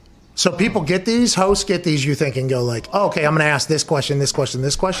 So people get these, hosts get these, you think, and go like, oh, okay, I'm going to ask this question. Well,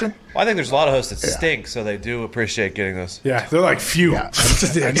 I think there's a lot of hosts that stink, so they do appreciate getting this. Yeah, they're like, phew. Yeah.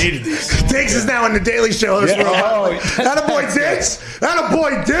 I needed these. Diggs is now in the Daily Show. That a boy Diggs? That a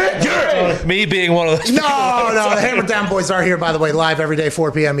boy Diggs? Yeah. Me being one of those. No, the Hammered Down boys are here, by the way, live every day,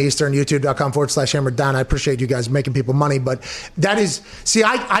 4 p.m. Eastern, youtube.com/Hammered Down. I appreciate you guys making people money, but that is, see,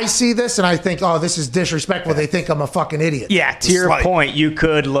 I see this and I think, oh, this is disrespectful. They think I'm a fucking idiot. Yeah, to your point, you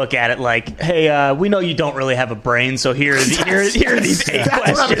could look at it like, hey, we know you don't really have a brain, so here are these 8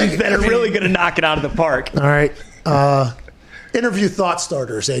 questions that are really going to knock it out of the park. All right. Interview thought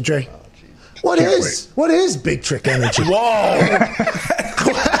starters, AJ. What is Big Trick Energy? Whoa!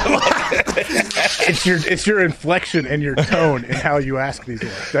 It's your inflection and your tone and how you ask these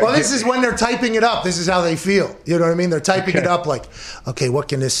words. Well, this is when they're typing it up. This is how they feel. You know what I mean? They're typing it up like, okay, what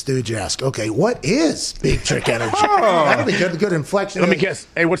can this stooge ask? Okay, what is Big Trick Energy? That'll be good inflection. Let me guess.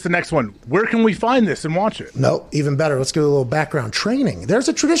 Hey, what's the next one? Where can we find this and watch it? No, even better. Let's go to a little background training. There's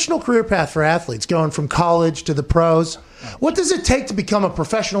a traditional career path for athletes going from college to the pros. What does it take to become a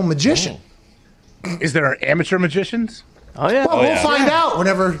professional magician? Is there amateur magicians? Oh, yeah. Well, we'll find out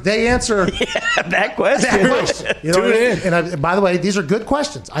whenever they answer that question. You know what I mean? And by the way, these are good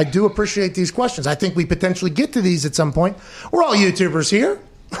questions. I do appreciate these questions. I think we potentially get to these at some point. We're all YouTubers here.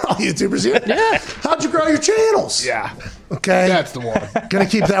 Yeah. How'd you grow your channels? Yeah. Okay. That's the one. Gonna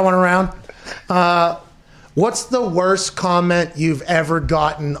keep that one around. What's the worst comment you've ever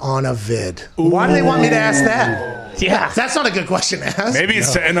gotten on a vid? Why do they want me to ask that? Yeah. That's not a good question to ask. Maybe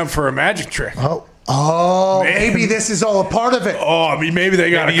it's setting up for a magic trick. Oh, maybe this is all a part of it. Oh, I mean, maybe they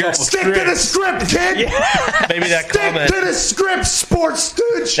got a couple Stick to the script, kid. Maybe that comment. Stick to the script, sports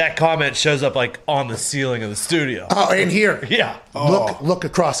stooge. That comment shows up like on the ceiling of the studio. Oh, in here. Yeah. Look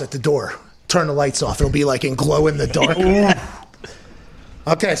across at the door. Turn the lights off. It'll be like in glow in the dark.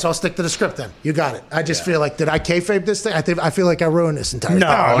 Okay, so I'll stick to the script then. You got it. I just feel like, did I kayfabe this thing? I feel like I ruined this entire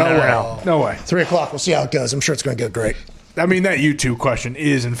thing. No way. 3 o'clock. We'll see how it goes. I'm sure it's going to go great. I mean, that YouTube question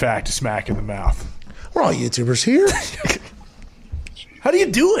is, in fact, a smack in the mouth. We're all YouTubers here. How do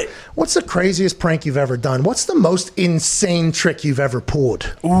you do it? What's the craziest prank you've ever done? What's the most insane trick you've ever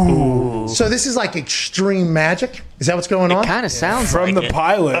pulled? Ooh. So this is like extreme magic? Is that what's going on? Kind of sounds From like the it.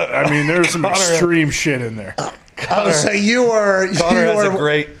 pilot, I mean, there's some extreme shit in there. So you were... Connor has a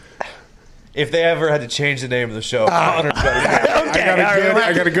great... If they ever had to change the name of the show, Connor's better.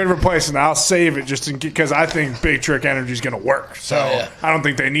 I got a good replacement. I'll save it just because I think Big Trick Energy is going to work. So I don't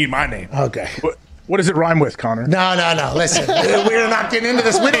think they need my name. Okay. What does it rhyme with, Connor? No. Listen, we're not getting into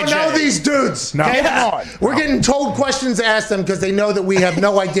this. We don't know these dudes. No. Okay? Come on. We're getting told questions to ask them because they know that we have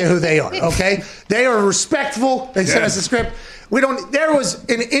no idea who they are. Okay? They are respectful. They sent us a script. There was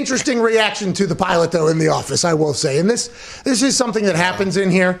an interesting reaction to the pilot, though, in the office, I will say. And this is something that happens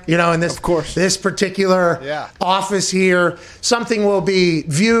in here, in this particular office here. Something will be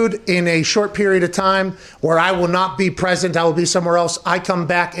viewed in a short period of time where I will not be present. I will be somewhere else. I come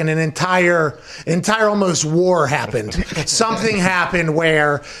back and an entire almost war happened. Something happened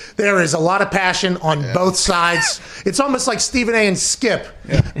where there is a lot of passion on both sides. It's almost like Stephen A. and Skip,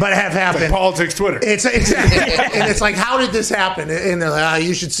 but have happened. Like politics Twitter. It's exactly. And it's like, how did this happen? And they're like,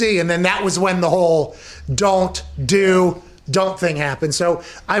 you should see. And then that was when the whole don't thing happened. So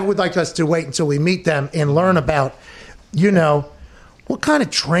I would like us to wait until we meet them and learn about, what kind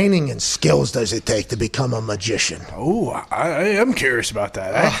of training and skills does it take to become a magician? Oh, I am curious about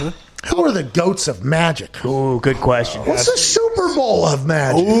that, actually. Who are the goats of magic? Ooh, good question. What's the Super Bowl of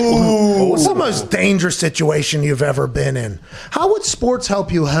magic? Ooh. What's the most dangerous situation you've ever been in? How would sports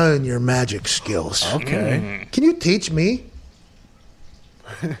help you hone your magic skills? Okay. Can you teach me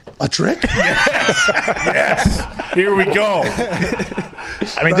a trick? Yes. Here we go.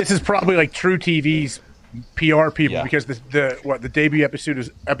 I mean, this is probably like True TV's PR people because the debut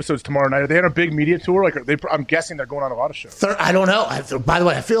episodes tomorrow night. Are they on a big media tour? I'm guessing they're going on a lot of shows. I don't know. By the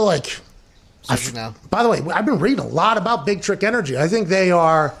way, I feel like. By the way, I've been reading a lot about Big Trick Energy. I think they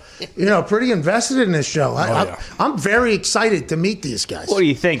are, pretty invested in this show. I'm very excited to meet these guys. What do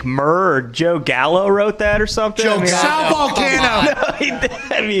you think? Murr or Joe Gallo wrote that or something? Sal Volcano.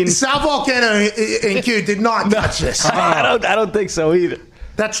 I mean, Sal Volcano and Q did not touch this. I don't think so either.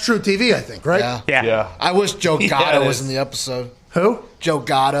 That's True TV, I think, right? Yeah. I wish Joe Gatto was in the episode. Who? Joe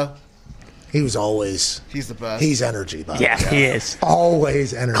Gatto. He was always. He's the best. He's energy, by the way. Yeah, he is.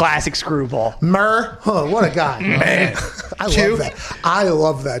 Always energy. Classic screwball. Murr, what a guy. Man, I love that. I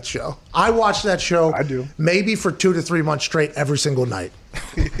love that show. I watch that show. I do. Maybe for 2 to 3 months straight every single night.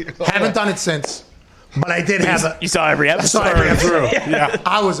 Haven't done it since, but I did have it. You saw every episode. Yeah.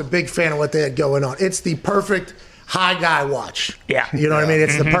 I was a big fan of what they had going on. It's the perfect high guy watch. Yeah. You know what I mean?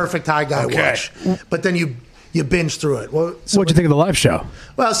 It's the perfect high guy watch. But then you binge through it. Well, What'd you think of the live show?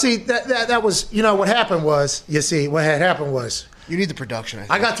 Well, see, that was, what happened was, what had happened was, You need the production.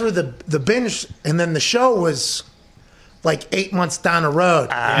 I got through the binge, and then the show was like 8 months down the road,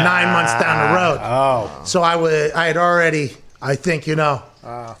 9 months down the road. Oh. So I had already, I think,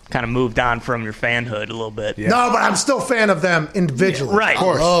 Kind of moved on from your fanhood a little bit. No, but I'm still a fan of them individually. Right. Of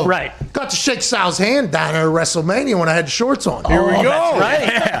course. Right. Got to shake Sal's hand down at WrestleMania when I had shorts on. Here we go. That's right.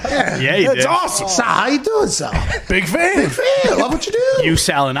 Yeah, you That's did. awesome. Sal, how you doing, Sal? Big fan. Yeah, love what you do. You,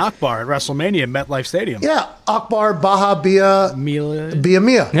 Sal, and Akbar at WrestleMania at MetLife Stadium. Yeah, Akbar Baha Bia Mila.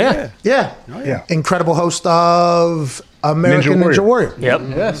 Mia. Yeah. Yeah. Incredible host of American Ninja Warrior. Yep.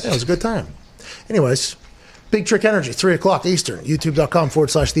 Yes. It was a good time. Anyways, Big Trick Energy, 3 o'clock Eastern,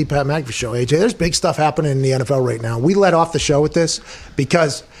 youtube.com/The Pat McAfee Show. AJ, there's big stuff happening in the NFL right now. We let off the show with this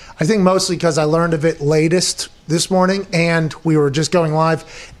because I think mostly because I learned of it latest this morning and we were just going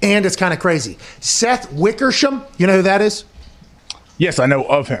live, and it's kind of crazy. Seth Wickersham, you know who that is? Yes, I know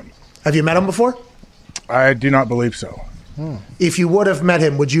of him. Have you met him before? I do not believe so. If you would have met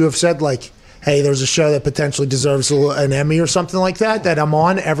him, would you have said, like, hey, there's a show that potentially deserves an Emmy or something like that I'm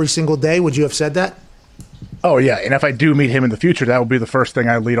on every single day? Would you have said that? Oh, yeah. And if I do meet him in the future, that will be the first thing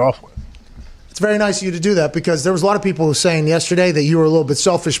I lead off with. It's very nice of you to do that because there was a lot of people who were saying yesterday that you were a little bit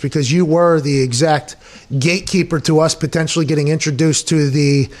selfish because you were the exact gatekeeper to us potentially getting introduced to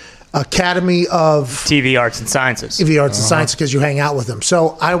the Academy of TV Arts and Sciences. TV Arts and Sciences because you hang out with them.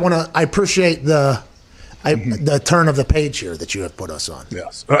 So I appreciate the turn of the page here that you have put us on.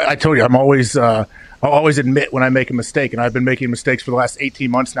 Yes, I told you, I'll always admit when I make a mistake, and I've been making mistakes for the last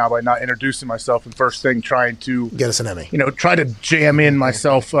 18 months now by not introducing myself and first thing trying to get us an Emmy. Try to jam in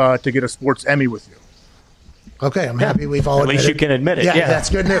myself to get a sports Emmy with you. Okay, I'm happy we've all At least you can admit it. Yeah,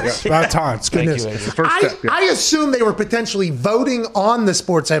 that's good news. It's about time. It's good news. It's the first step, I assume they were potentially voting on the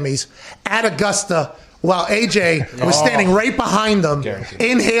sports Emmys at Augusta while AJ was standing right behind them,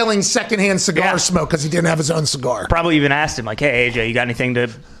 inhaling secondhand cigar smoke because he didn't have his own cigar. Probably even asked him, like, hey, AJ, you got anything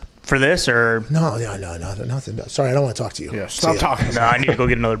for this? Or No, nothing. Sorry, I don't want to talk to you. Yeah, stop talking. no, I need to go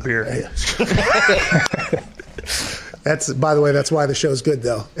get another beer. That's, by the way, that's why the show's good,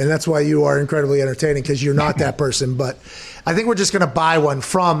 though. And that's why you are incredibly entertaining, because you're not that person. But I think we're just going to buy one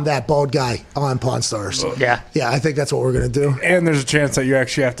from that bald guy on Pawn Stars. Yeah. Yeah, I think that's what we're going to do. And there's a chance that you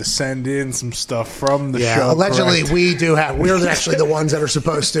actually have to send in some stuff from the show. Allegedly, correct? we do have. We're actually the ones that are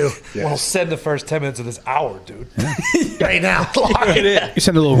supposed to. Well, send the first 10 minutes of this hour, dude. Right now. Lock it in. You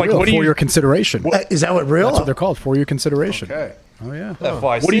send a little Like, reel what do for you- your consideration. Is that what real? That's what they're called, for your consideration. Okay. Oh, yeah.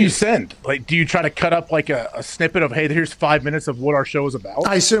 FYC. What do you send? Like, do you try to cut up like a snippet of, hey, here's 5 minutes of what our show is about?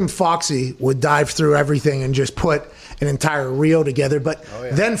 I assume Foxy would dive through everything and just put an entire reel together, but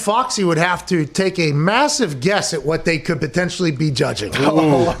then Foxy would have to take a massive guess at what they could potentially be judging.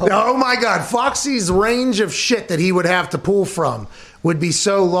 Oh my God, Foxy's range of shit that he would have to pull from would be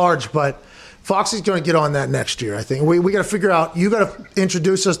so large, but Foxy's going to get on that next year, I think. We got to figure out, you got to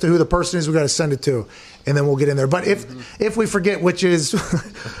introduce us to who the person is we got to send it to, and then we'll get in there. But if we forget, which is,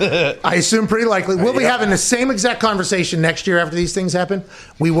 I assume pretty likely, we'll be having the same exact conversation next year after these things happen.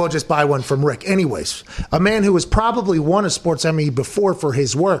 We will just buy one from Rick. Anyways, a man who has probably won a Sports Emmy before for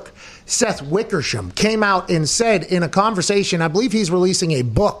his work, Seth Wickersham, came out and said in a conversation, I believe he's releasing a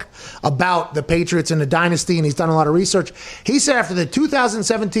book about the Patriots and the dynasty, and he's done a lot of research. He said after the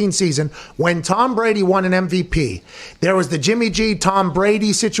 2017 season, when Tom Brady won an MVP, there was the Jimmy G, Tom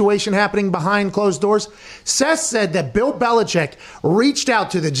Brady situation happening behind closed doors. Seth said that Bill Belichick reached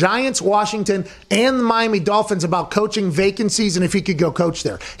out to the Giants, Washington, and the Miami Dolphins about coaching vacancies and if he could go coach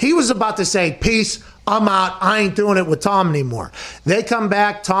there. He was about to say, peace, I'm out. I ain't doing it with Tom anymore. They come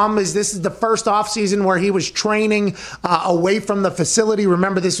back. This is the first offseason where he was training away from the facility.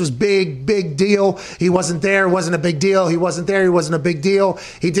 Remember, this was big deal. He wasn't there. It wasn't a big deal. He wasn't there. He wasn't a big deal.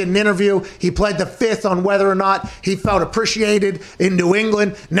 He did an interview. He pled the fifth on whether or not he felt appreciated in New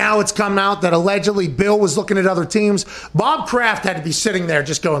England. Now it's come out that allegedly Bill was looking at other teams. Bob Kraft had to be sitting there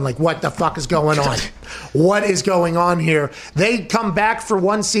just going like, what the fuck is going on? What is going on here? They come back for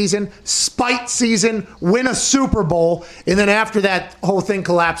one season, spite season, win a Super Bowl, and then after that, whole thing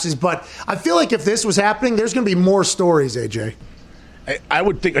collapses. But I feel like if this was happening, there's going to be more stories, AJ. I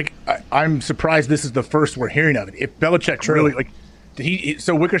would think, I'm surprised this is the first we're hearing of it. If Belichick really,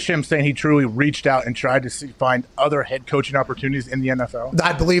 so Wickersham saying he truly reached out and tried to find other head coaching opportunities in the NFL?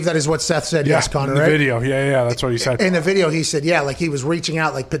 I believe that is what Seth said, yes, Connor, in the right? video. Yeah, that's what he said. In the video, he said, yeah, like he was reaching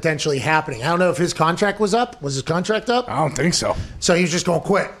out, like potentially happening. I don't know if his contract was up. Was his contract up? I don't think so. So he was just going to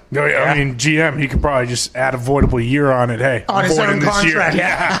quit. No, I mean, GM, he could probably just add a voidable year on it. Hey, On his voiding own this contract. year.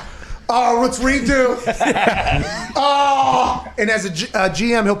 Yeah. Oh, let's redo. And as a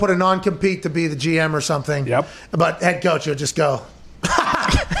GM, he'll put a non-compete to be the GM or something. Yep. But head coach, he'll just go.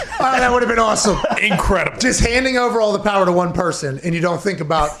 Oh, that would have been awesome. Incredible. Just handing over all the power to one person, and you don't think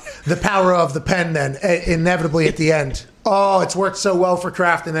about the power of the pen then, inevitably at the end. Oh, it's worked so well for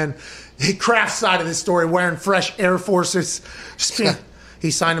Kraft. And then Kraft's side of this story, wearing fresh Air Forces. He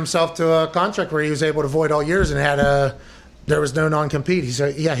signed himself to a contract where he was able to void all years and there was no non-compete. He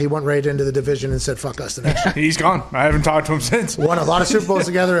said, he went right into the division and said, fuck us the next year. He's gone. I haven't talked to him since. Won a lot of Super Bowls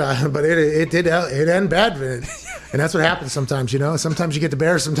together, but it end bad. And that's what happens sometimes, Sometimes you get the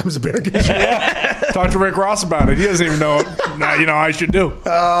Bears, sometimes the Bear gets you. Talk to Rick Ross about it. He doesn't even know what I should do.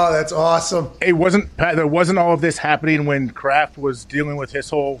 Oh, that's awesome. There wasn't all of this happening when Kraft was dealing with his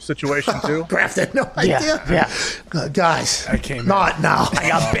whole situation too? Kraft had no idea. Yeah. Guys, I came not now. I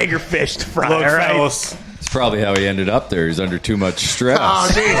got bigger fish to fry, Look, all right? fellas. It's probably how he ended up there. He's under too much stress.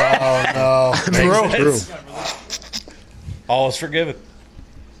 Oh, geez. True. All is forgiven.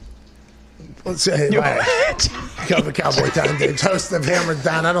 Let's say, Cover Cowboy Time, Dave. Host of Hammered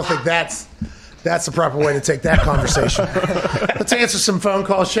Down. I don't think that's the proper way to take that conversation. Let's answer some phone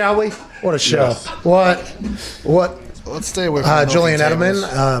calls, shall we? What a show. Yes. What? Let's stay away from Julian tables.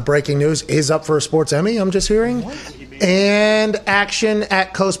 Edelman, breaking news, is up for a Sports Emmy, I'm just hearing. And Action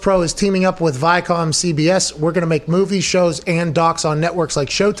at Coast Pro is teaming up with Viacom CBS. We're going to make movies, shows, and docs on networks like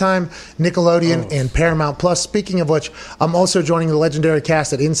Showtime, Nickelodeon, and Paramount Plus. Speaking of which, I'm also joining the legendary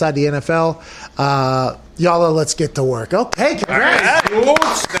cast at Inside the NFL. Y'all, let's get to work. Okay, congrats.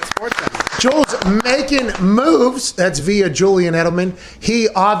 Jules making moves. That's via Julian Edelman. He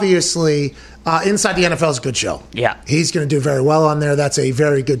obviously... Inside the NFL is a good show. Yeah. He's going to do very well on there. That's a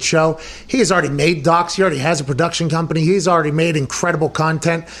very good show. He has already made docs. He already has a production company. He's already made incredible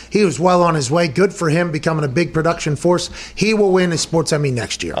content. He was well on his way. Good for him, becoming a big production force. He will win a Sports Emmy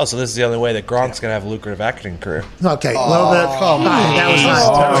next year. Oh, so this is the only way that Gronk's going to have a lucrative acting career. Okay, a little bit. That was nice.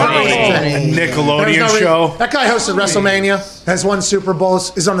 Nickelodeon show. That guy hosted WrestleMania, has won Super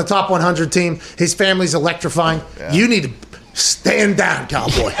Bowls, is on the top 100 team. His family's electrifying. Yeah. You need to stand down,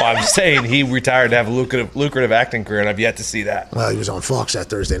 cowboy. Well, I'm saying he retired to have a lucrative acting career, and I've yet to see that. Well, he was on Fox that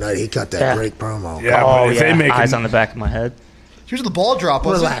Thursday night. He cut that great promo. Yeah, but if they make eyes on the back of my head. Here's the ball drop.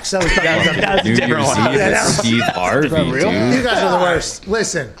 Relax. That was a different one. Steve Harvey, dude. You guys are the worst.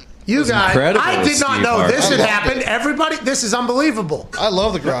 Listen. You guys, I did not know this had happened. Everybody, this is unbelievable. I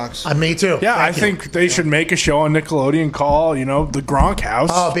love the Gronks. Me too. Yeah, I think they should make a show on Nickelodeon called, the Gronk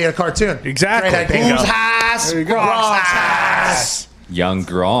House. Oh, be a cartoon. Exactly. Whose house? There you go. Gronk's house. Young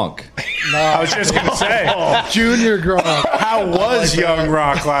Gronk. No. I was just going to say. Junior Gronk. How was Young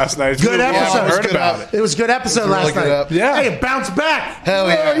Gronk last night? Good episode. It was a good episode last night. Yeah. Hey, it bounced back. Hell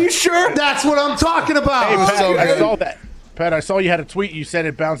yeah. Are you sure? That's what I'm talking about. Hey, Pat, so I good. saw that. Pat, I saw you had a tweet. You said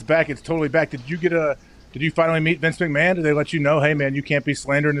it bounced back. It's totally back. Did you finally meet Vince McMahon? Did they let you know, hey, man, you can't be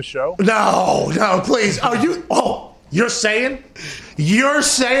slandering the show? No, please. You're saying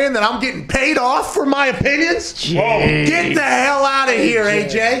that I'm getting paid off for my opinions? Whoa. Get the hell out of here,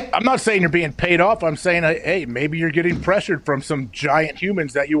 AJ. I'm not saying you're being paid off. I'm saying, hey, maybe you're getting pressured from some giant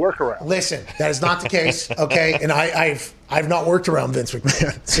humans that you work around. Listen, that is not the case, okay? And I've not worked around Vince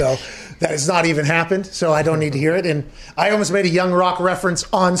McMahon, so that has not even happened, so I don't need to hear it. And I almost made a Young Rock reference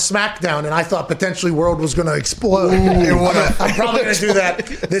on SmackDown, and I thought potentially World was going to explode. I'm probably going to do that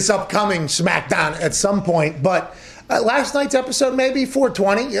this upcoming SmackDown at some point, but last night's episode, maybe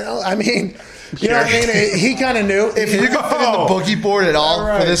 420, you know what I mean? He kind of knew. If you could fit in the boogie board at all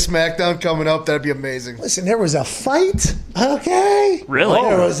for this SmackDown coming up, that'd be amazing. Listen, there was a fight, okay? Really?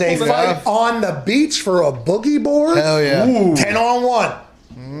 There was a fight on the beach for a boogie board. Hell yeah. Ooh. 10 on 1.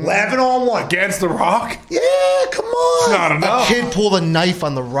 11 on 1. Against The Rock? Yeah, come on. It's not enough. A kid pulled a knife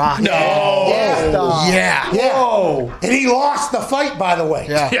on The Rock. No. Yeah. Whoa. And he lost the fight, by the way.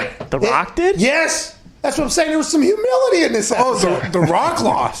 Yeah. The Rock did? Yes. That's what I'm saying. There was some humility in this episode. Oh, The Rock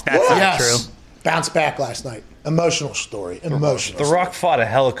lost. That's not true. Bounced back last night. Emotional story. Emotional. The Rock fought a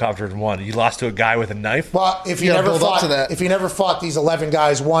helicopter and won. You lost to a guy with a knife? Well, if you never fought these 11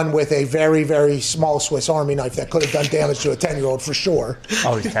 guys, one with a very, very small Swiss Army knife that could have done damage to a 10-year-old for sure.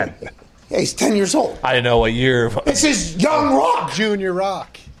 Oh, he's 10. Yeah, he's 10 years old. I didn't know what year. This is Young Rock. Junior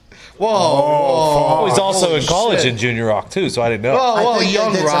Rock. Whoa. Oh, he's also in college in Junior Rock, too, so I didn't know. I think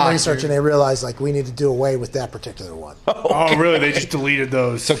they did some research and they realized, we need to do away with that particular one. Oh, really? They just deleted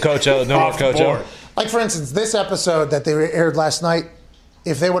those. So Coach O, no more Coach O. Like, for instance, this episode that they aired last night,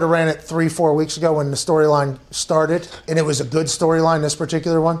 if they would have ran it 3-4 weeks ago when the storyline started, and it was a good storyline, this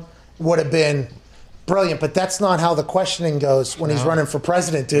particular one, would have been brilliant. But that's not how the questioning goes when he's running for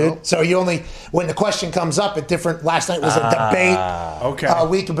president, dude. Nope. So when the question comes up at last night was a debate. Okay. A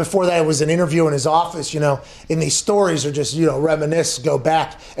week before that, it was an interview in his office, and these stories are just, reminisce, go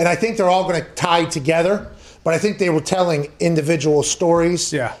back. And I think they're all going to tie together. But I think they were telling individual stories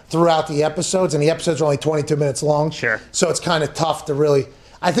throughout the episodes, and the episodes are only 22 minutes long. Sure. So it's kind of tough to really.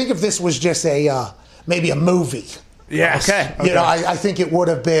 I think if this was just maybe a movie. Yes. Okay. I think it would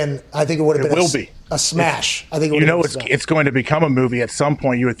have been. I think it would have been. It will be a smash. I think. It's going to become a movie at some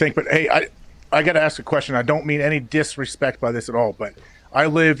point. You would think, but hey, I got to ask a question. I don't mean any disrespect by this at all, but I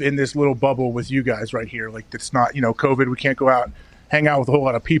live in this little bubble with you guys right here. Like, it's not COVID. We can't go out, hang out with a whole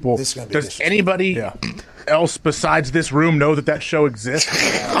lot of people. Does anybody else besides this room know that show exists?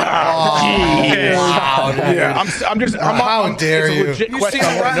 How dare you? It's a legit question.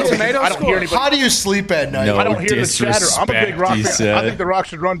 I don't hear anybody. How do you sleep at night? I don't hear the chatter. I'm a big Rock fan. said. I think The Rock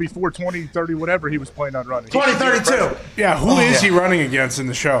should run before 2030, whatever he was planning on running. 2032. Yeah, who is he running against in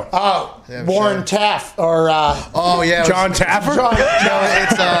the show? Warren Taft or John Taffer?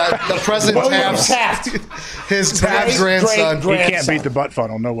 It's the President Taft. His Taft grandson. He can't beat the butt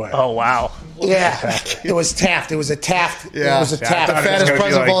funnel. No way. Oh, wow. Yeah, it was Taft. It was a Taft. Yeah. It was a Taft. The fattest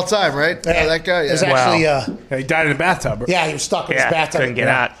president of all time, right? Yeah. That guy. Yeah. It was actually actually. Yeah, he died in the bathtub. Yeah, he was stuck in his bathtub. Couldn't get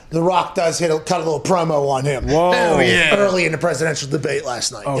out. The Rock does cut a little promo on him. Whoa. Early in the presidential debate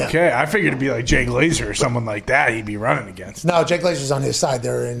last night. Okay, Yeah. I figured it'd be like Jay Glazer or someone like that he'd be running against. No, Jake Glazer's on his side.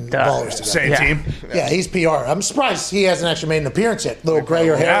 They're in Ballers together. Same team? Yeah, he's PR. I'm surprised he hasn't actually made an appearance yet. Little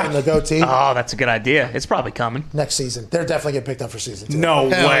grayer hair and the goatee. Oh, that's a good idea. It's probably coming. Next season. They're definitely getting picked up for season 2. No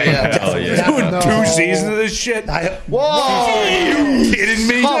way. Doing 2 seasons of this shit? Whoa! You kidding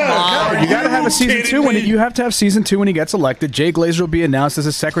me? Come on. You got to have a season 2 when you have to have season 2 when he gets elected. Jay Glazer will be announced as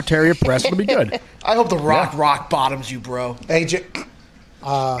a Secretary of Press. It'll be good. I hope the Rock bottoms you, bro. AJ,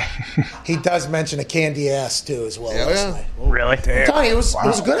 he does mention a candy ass too as well last night. Really? I'm telling you, it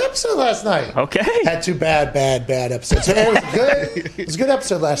was a good episode last night. Okay. Had 2 bad episodes. It was good. It was a good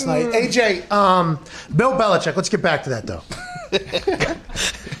episode last night. AJ, Bill Belichick. Let's get back to that though.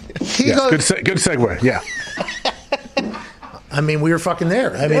 Good segue. Yeah. I mean, we were fucking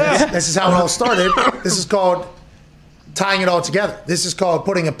there. I mean, this is how it all started. This is called tying it all together. This is called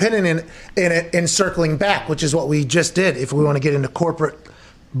putting a pin in it and circling back, which is what we just did. If we want to get into corporate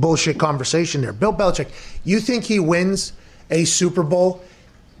bullshit conversation there, Bill Belichick, you think he wins a Super Bowl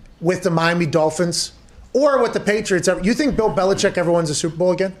with the Miami Dolphins or with the Patriots? You think Bill Belichick ever wins a Super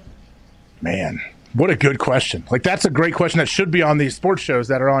Bowl again? Man, what a good question. Like, that's a great question that should be on these sports shows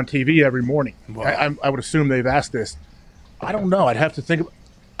that are on TV every morning. Wow. I would assume they've asked this. I don't know. I'd have to think.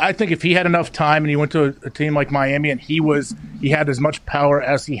 I think if he had enough time and he went to a team like Miami and he had as much power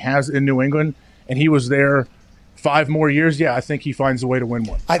as he has in New England and he was there 5 more years, I think he finds a way to win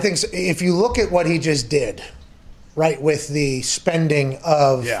one. I think so. If you look at what he just did, right, with the spending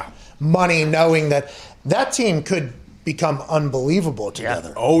of money, knowing that team could become unbelievable together.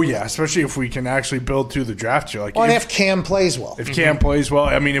 Yeah. Oh, yeah, especially if we can actually build through the draft year. And if Cam plays well. If Cam plays well,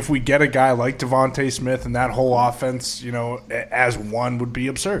 I mean, if we get a guy like Devontae Smith and that whole offense, as one would be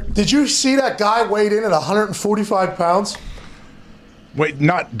absurd. Did you see that guy weighed in at 145 pounds? Wait,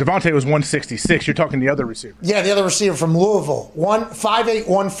 not Devontae was 166. You're talking the other receiver. Yeah, the other receiver from Louisville, 5'8",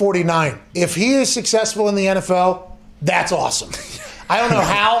 149. If he is successful in the NFL, that's awesome. I don't know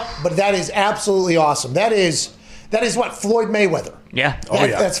how, but that is absolutely awesome. That is what Floyd Mayweather. Yeah.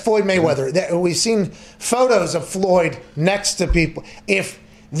 That's Floyd Mayweather. We've seen photos of Floyd next to people. If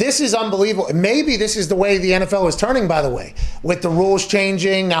this is unbelievable, maybe this is the way the NFL is turning, by the way, with the rules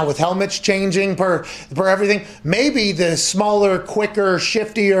changing, now with helmets changing per everything. Maybe the smaller, quicker,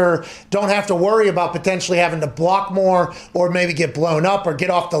 shiftier don't have to worry about potentially having to block more or maybe get blown up or get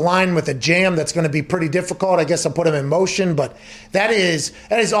off the line with a jam that's going to be pretty difficult. I guess I'll put him in motion, but that is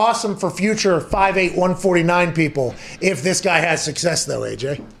awesome for future 5'8", 149 people if this guy has success, though,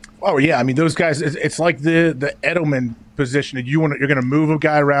 AJ. Oh, yeah. I mean, those guys, it's like the Edelman position. You're going to move a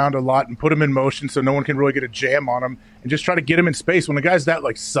guy around a lot and put him in motion so no one can really get a jam on him and just try to get him in space. When the guy's that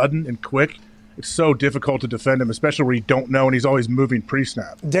sudden and quick, it's so difficult to defend him, especially where you don't know and he's always moving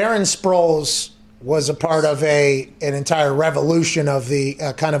pre-snap. Darren Sproles was a part of an entire revolution of the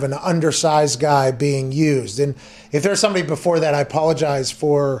kind of an undersized guy being used. And if there's somebody before that, I apologize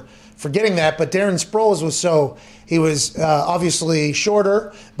for forgetting that. But Darren Sproles he was obviously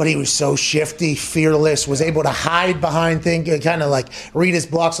shorter, but he was so shifty, fearless, was able to hide behind things, kind of read his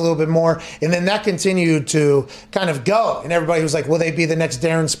blocks a little bit more. And then that continued to kind of go. And everybody was like, will they be the next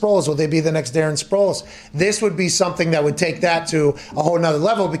Darren Sproles? Will they be the next Darren Sproles? This would be something that would take that to a whole nother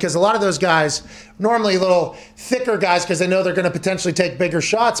level because a lot of those guys, normally a little thicker guys because they know they're going to potentially take bigger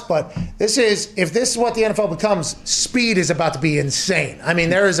shots. But if this is what the NFL becomes, speed is about to be insane. I mean,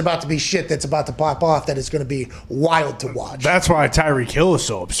 there is about to be shit that's about to pop off that is going to be wild to watch. That's why Tyreek Hill is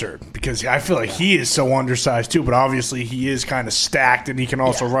so absurd because I feel like he is so undersized too, but obviously he is kind of stacked and he can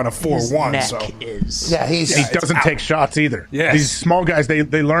also run a 4.1. So he doesn't take shots either. Yes. These small guys, they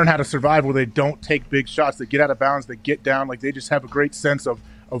learn how to survive where they don't take big shots. They get out of bounds, they get down, they just have a great sense of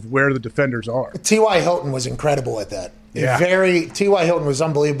where the defenders are. T.Y. Hilton was incredible at that. Yeah. T.Y. Hilton was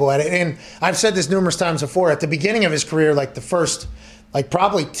unbelievable at it. And I've said this numerous times before. At the beginning of his career, the first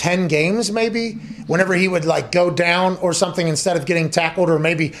probably 10 games maybe, whenever he would go down or something instead of getting tackled or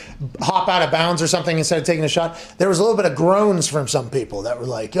maybe hop out of bounds or something instead of taking a shot, there was a little bit of groans from some people that were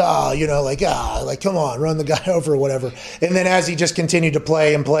come on, run the guy over or whatever. And then as he just continued to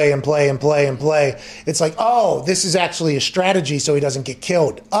play and play and play and play and play, it's this is actually a strategy so he doesn't get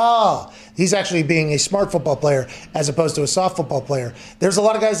killed. He's actually being a smart football player as opposed to a soft football player. There's a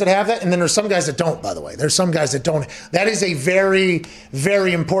lot of guys that have that, and then there's some guys that don't, by the way. There's some guys that don't. That is a very,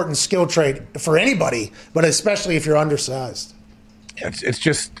 very important skill trait for anybody, but especially if you're undersized. It's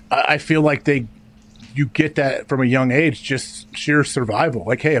just, I feel like you get that from a young age, just sheer survival.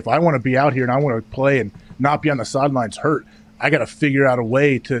 Hey, if I want to be out here and I want to play and not be on the sidelines hurt, I got to figure out a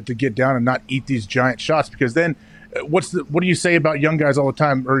way to get down and not eat these giant shots, because then what do you say about young guys all the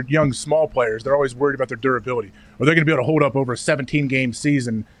time, or young small players? They're always worried about their durability. Are they going to be able to hold up over a 17-game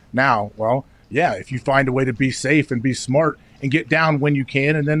season now? Well, yeah, if you find a way to be safe and be smart and get down when you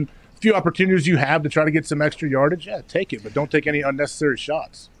can, and then a few opportunities you have to try to get some extra yardage, yeah, take it, but don't take any unnecessary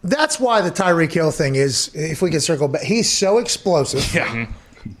shots. That's why the Tyreek Hill thing is, if we can circle back, he's so explosive. Yeah.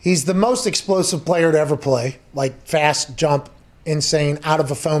 He's the most explosive player to ever play, like fast, jump, insane, out of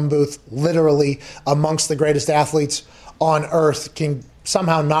a phone booth, literally amongst the greatest athletes on earth, can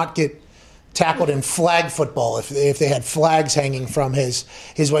somehow not get tackled in flag football if they had flags hanging from his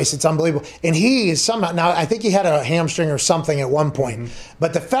waist. It's unbelievable. And he is somehow, now I think he had a hamstring or something at one point,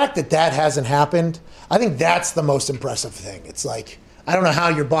 but the fact that hasn't happened, I think that's the most impressive thing. It's like, I don't know how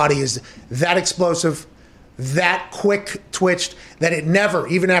your body is that explosive, that quick twitched, that it never,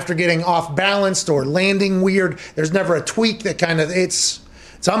 even after getting off balanced or landing weird, there's never a tweak that kind of, it's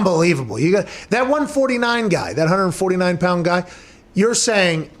unbelievable. You got that 149 guy, that 149-pound guy. You're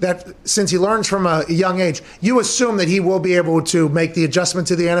saying that since he learns from a young age, you assume that he will be able to make the adjustment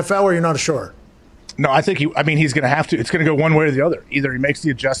to the NFL, or you're not sure? No, I think he's going to have to. It's going to go one way or the other. Either he makes the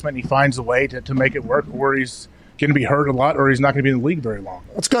adjustment and he finds a way to make it work, or he's going to be hurt a lot, or he's not going to be in the league very long.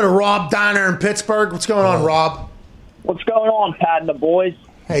 Let's go to Rob Donner in Pittsburgh. What's going on, Rob? What's going on, Pat and the boys?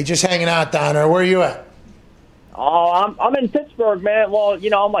 Hey, just hanging out, Donner. Where are you at? Oh, I'm in Pittsburgh, man. Well,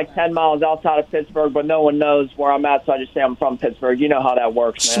 I'm like 10 miles outside of Pittsburgh, but no one knows where I'm at, so I just say I'm from Pittsburgh. You know how that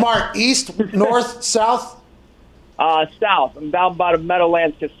works, man. Smart. East, north, south? South. I'm down by the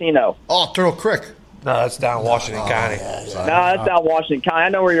Meadowlands Casino. Oh, Turtle Creek. No, that's down Washington County. No, that's down Washington County. I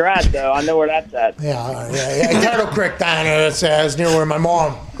know where you're at, though. I know where that's at. Yeah. Turtle Creek down there. It's near where my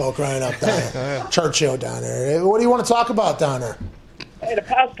mom broke growing up down there. Churchill down there. What do you want to talk about down there? Hey, the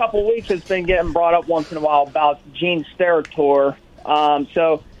past couple of weeks it's been getting brought up once in a while about Gene Steratore.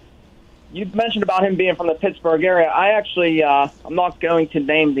 So you mentioned about him being from the Pittsburgh area. I actually, I'm not going to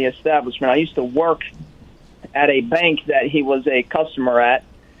name the establishment. I used to work at a bank that he was a customer at.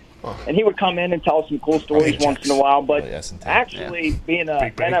 And he would come in and tell some cool stories once in a while. But actually, being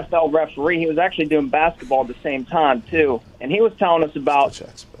an NFL referee, he was actually doing basketball at the same time, too. And he was telling us about,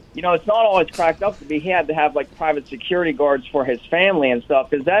 it's not always cracked up to be. He had to have, like, private security guards for his family and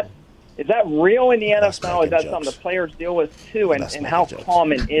stuff. Is that real in the NFL? Is that something the players deal with, too? And how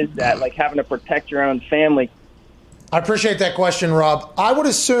common is that, like, having to protect your own family? I appreciate that question, Rob. I would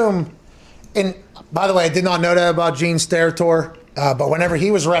assume, and by the way, I did not know that about Gene Steratore. But whenever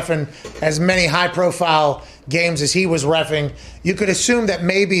he was reffing as many high-profile games as he was reffing, you could assume that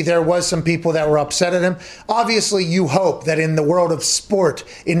maybe there was some people that were upset at him. Obviously, you hope that in the world of sport,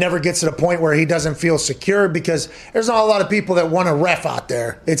 it never gets to the point where he doesn't feel secure, because there's not a lot of people that want to ref out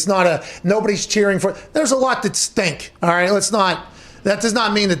there. It's not nobody's cheering for. There's a lot that stink. All right, that does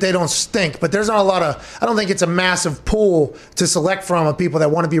not mean that they don't stink, but there's not a lot of, I don't think it's a massive pool to select from of people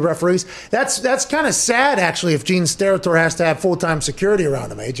that want to be referees. That's kind of sad, actually, if Gene Steratore has to have full-time security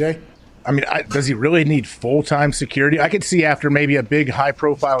around him, AJ. I mean, does he really need full-time security? I could see after maybe a big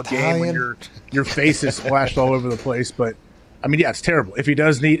high-profile game when your face is splashed all over the place, but, I mean, yeah, it's terrible.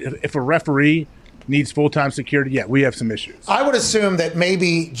 If a referee needs full-time security, yeah, we have some issues. I would assume that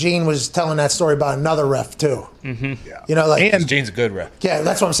maybe Gene was telling that story about another ref, too. Mm-hmm. Yeah. And Gene's a good ref. Yeah,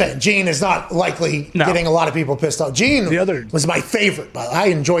 that's what I'm saying. Gene is not likely getting a lot of people pissed off. Gene was my favorite, but I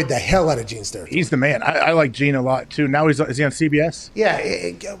enjoyed the hell out of Gene Steratore. He's the man. I like Gene a lot, too. Now is he on CBS? Yeah,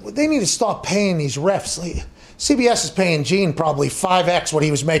 they need to stop paying these refs. CBS is paying Gene probably 5x what he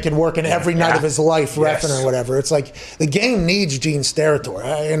was making working every night of his life reffing or whatever. It's like the game needs Gene Steratore.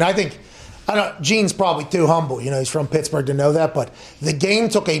 And I think Gene's probably too humble. He's from Pittsburgh to know that, but the game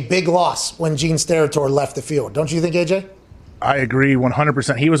took a big loss when Gene Steratore left the field. Don't you think, AJ? I agree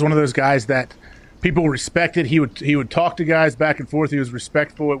 100%. He was one of those guys that people respected. He would talk to guys back and forth. He was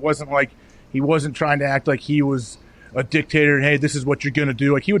respectful. It wasn't like he wasn't trying to act like he was a dictator and, hey, this is what you're going to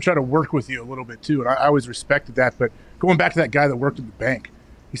do. Like, he would try to work with you a little bit, too, and I always respected that. But going back to that guy that worked at the bank,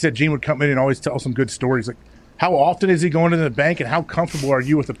 he said Gene would come in and always tell some good stories. Like, how often is he going into the bank, and how comfortable are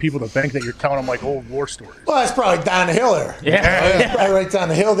you with the people at the bank that you're telling them, like, old war stories? Well, that's probably down the hill there. Yeah. Probably right down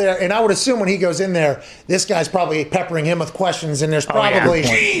the hill there. And I would assume when he goes in there, this guy's probably peppering him with questions, and there's probably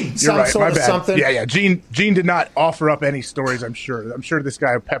some sort of something. Yeah. Gene did not offer up any stories, I'm sure. I'm sure this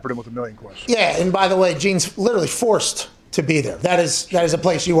guy peppered him with a million questions. Yeah, and by the way, Gene's literally forced to be there. That is a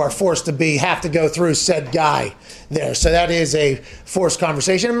place you are forced to be, have to go through said guy there. So that is a forced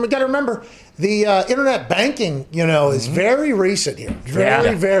conversation. And we got to remember, the internet banking, is very recent here.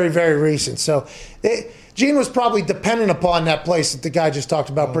 Very, very, very recent. So Gene was probably dependent upon that place that the guy just talked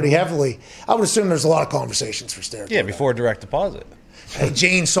about pretty heavily. I would assume there's a lot of conversations for Sterator. Yeah, before direct deposit. Hey,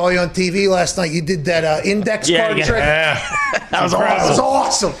 Gene, saw you on TV last night. You did that index card trick. Yeah. That was That was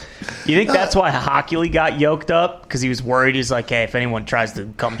awesome. You think that's why Hockley got yoked up? Because he was worried. He's like, hey, if anyone tries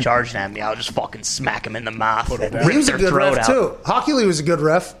to come charging at me, I'll just fucking smack him in the mouth. He was a good ref, too. Hockley was a good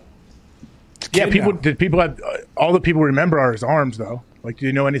ref. Yeah, all the people remember are his arms, though. Like, do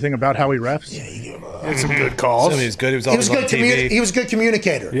you know anything about how he refs? Yeah, he Had some good calls. He was good. He was always on TV. He was a good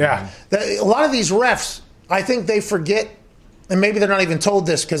communicator. Yeah. A lot of these refs, I think they forget, and maybe they're not even told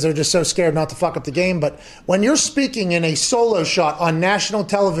this because they're just so scared not to fuck up the game, but when you're speaking in a solo shot on national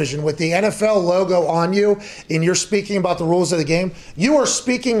television with the NFL logo on you and you're speaking about the rules of the game, you are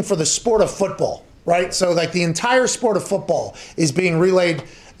speaking for the sport of football, right? So, like, the entire sport of football is being relayed,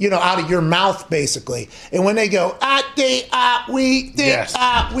 out of your mouth, basically. And when they go, we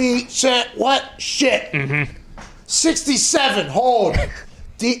said what? Shit. 67, hold.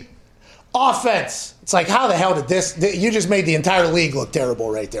 Offense. It's like, how the hell did this? You just made the entire league look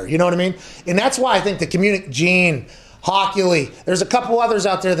terrible right there. You know what I mean? And that's why I think Gene, Hockley, there's a couple others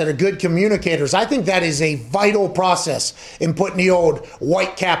out there that are good communicators. I think that is a vital process in putting the old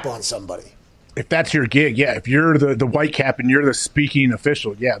white cap on somebody. If that's your gig, yeah. If you're the white cap and you're the speaking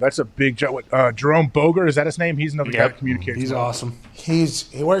official, yeah, that's a big job. Jerome Boger, is that his name? He's another guy that communicates. He's awesome.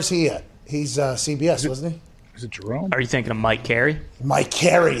 Where's he at? He's CBS, wasn't he? Is it Jerome? Are you thinking of Mike Carey? Mike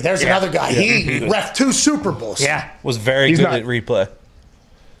Carey. There's another guy. He ref 2 Super Bowls. Yeah. Was very good at replay.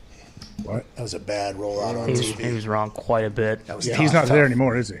 What? That was a bad rollout on TV. He was wrong quite a bit. He's not there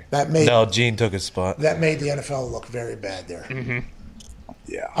anymore, is he? No, Gene took his spot. That made the NFL look very bad there. Mm-hmm.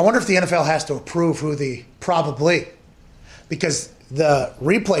 Yeah. I wonder if the NFL has to approve probably, because the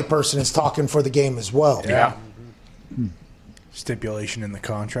replay person is talking for the game as well. Yeah. Stipulation in the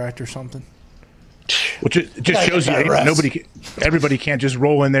contract or something. Which it just shows you everybody can't just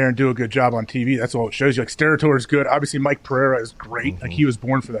roll in there and do a good job on TV. That's all it shows you. Like, Sterator is good. Obviously, Mike Pereira is great. Like, he was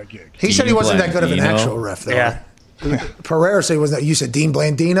born for that gig. He said he wasn't that good of an actual ref, though. Yeah. Pereira said he wasn't. You said Dean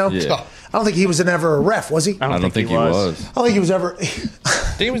Blandino? Yeah. I don't think he was ever a ref, was he? I don't think he was. I don't think he was ever.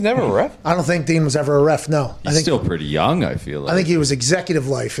 Dean was never a ref? I don't think Dean was ever a ref, no. He's still pretty young, I feel like. I think he was executive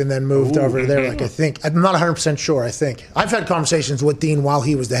life and then moved over there, like, I think. I'm not 100% sure, I think. I've had conversations with Dean while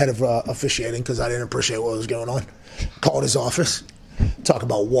he was the head of officiating because I didn't appreciate what was going on. Called his office. Talk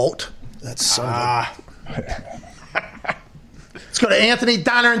about Walt. That's son Let's go to Anthony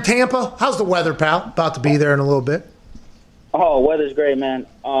Donner in Tampa. How's the weather, pal? About to be there in a little bit. Oh, weather's great, man.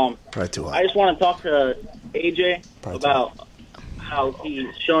 Probably too hot. I just want to talk to AJ about how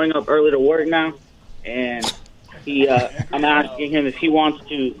he's showing up early to work now, and I'm asking him if he wants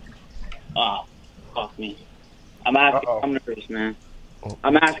to. Fuck me. I'm nervous, man.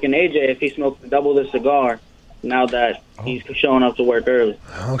 I'm asking AJ if he smokes double the cigar now that he's showing up to work early.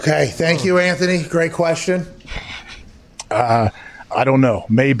 Okay, thank you, Anthony. Great question. I don't know.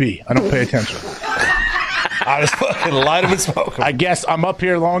 Maybe. I don't pay attention. I just fucking light him and smoke him. I guess I'm up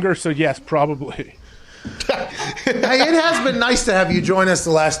here longer, so yes, probably. Hey, it has been nice to have you join us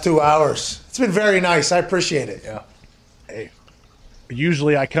the last 2 hours. It's been very nice. I appreciate it. Yeah. Hey.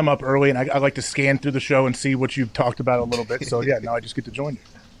 Usually I come up early and I like to scan through the show and see what you've talked about a little bit. So, yeah, now I just get to join you.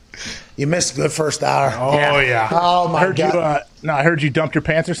 You missed a good first hour. Oh, yeah. Oh, my God. I heard you dumped your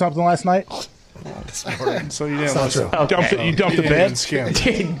pants or something last night. So you didn't That's not true. You dumped the bed?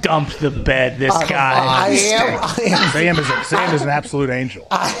 He dumped the bed, this guy. Sam is an absolute angel.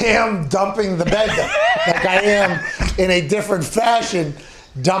 I am dumping the bed, though. Like, I am, in a different fashion,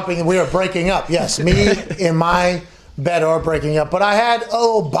 dumping. We are breaking up. Yes, me and my bed are breaking up. But I had a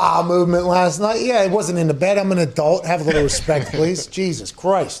little bowel movement last night. Yeah, it wasn't in the bed. I'm an adult. Have a little respect, please. Jesus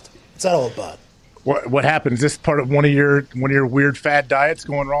Christ. What's that all about? What happened? Is this part of one of your weird fad diets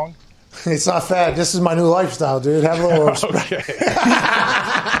going wrong? It's not fad. This is my new lifestyle, dude. Have a little respect.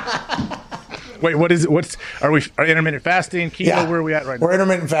 Wait, what is it? Are intermittent fasting, keto? Yeah. Where are we at right now? We're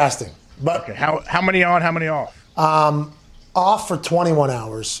intermittent fasting. But okay, how many on, how many off? Off for 21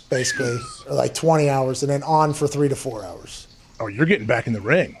 hours, basically, or like 20 hours, and then on for 3 to 4 hours. Oh, you're getting back in the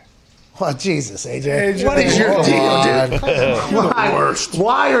ring. Oh, Jesus, AJ. What is your deal, dude? You're the worst.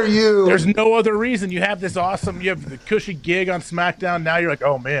 Why are you? There's no other reason. You have this awesome, you have the cushy gig on SmackDown. Now you're like,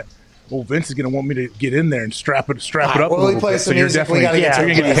 oh, man. Well, Vince is going to want me to get in there and strap it up a little bit. So you're definitely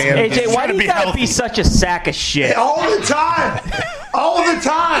AJ, why do you got to be such a sack of shit? All the time. All the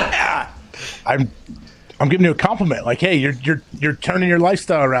time. I'm giving you a compliment. Like, hey, you're turning your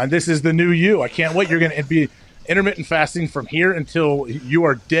lifestyle around. This is the new you. I can't wait. You're going to be intermittent fasting from here until you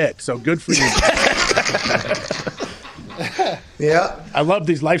are dead. So good for you. Yeah. I love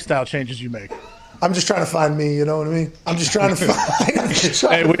these lifestyle changes you make. I'm just trying to find me. You know what I mean? I'm just trying to find.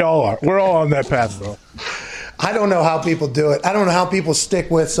 Hey, we all are. We're all on that path, though. I don't know how people do it. I don't know how people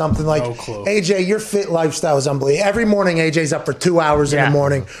stick with something like AJ. Your fit lifestyle is unbelievable. Every morning, AJ's up for 2 hours in the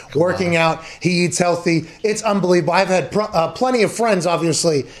morning, working out. He eats healthy. It's unbelievable. I've had plenty of friends,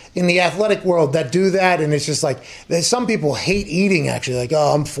 obviously, in the athletic world that do that, and it's just like some people hate eating. Actually, like,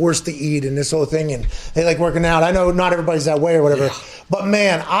 oh, I'm forced to eat, and this whole thing, and they like working out. I know not everybody's that way or whatever, but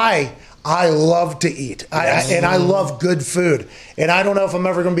man, I love to eat, and I love good food. And I don't know if I'm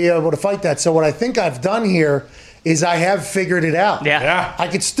ever going to be able to fight that. So what I think I've done here is I have figured it out. Yeah. I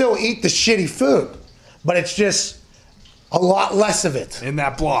could still eat the shitty food, but it's just a lot less of it. In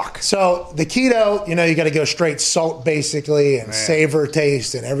that block. So the keto, you got to go straight salt basically and savor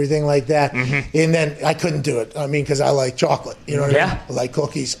taste and everything like that. Mm-hmm. And then I couldn't do it. I mean, because I like chocolate. You know what I mean? I like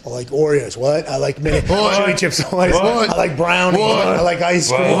cookies. I like Oreos. What? I like mini chewy chips. I like brownies. I like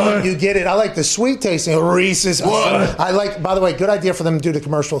ice cream. You get it. I like the sweet tasting Reese's. I like, by the way, good idea for them to do the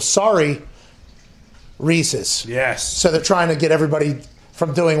commercial. Sorry, Reese's. Yes. So they're trying to get everybody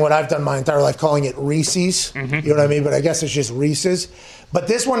from doing what I've done my entire life, calling it Reese's. Mm-hmm. You know what I mean? But I guess it's just Reese's. But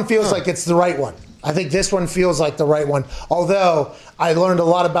this one feels like it's the right one. I think this one feels like the right one. Although I learned a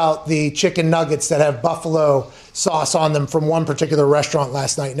lot about the chicken nuggets that have buffalo sauce on them from one particular restaurant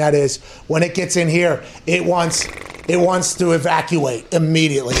last night. And that is, when it gets in here, it wants to evacuate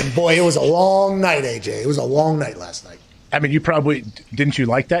immediately. And boy, it was a long night, AJ. It was a long night last night. I mean, didn't you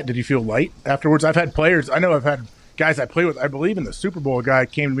like that? Did you feel light afterwards? I've had players, I know I've had guys I play with, I believe in the Super Bowl, a guy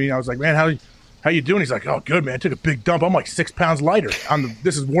came to me and I was like, man, how you doing? He's like, oh, good, man. I took a big dump. I'm like 6 pounds lighter.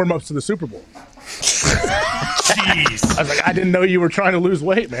 This is warm-ups to the Super Bowl. Jeez. I was like, I didn't know you were trying to lose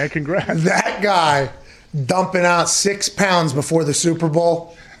weight, man. Congrats. That guy dumping out 6 pounds before the Super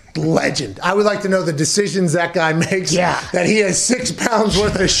Bowl, legend. I would like to know the decisions that guy makes. Yeah. That he has 6 pounds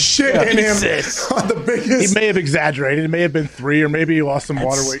worth of shit in him. On the biggest. He may have exaggerated. It may have been 3, or maybe he lost some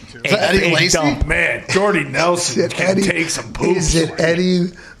water weight too. Is that Eddie Lacy? Man, Jordy Nelson can take some poops. Is it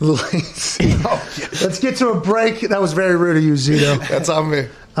Eddie Lacy? Let's get to a break. That was very rude of you, Zito. That's on me.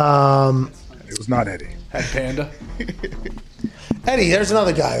 It was not Eddie. Had Panda. Eddie, there's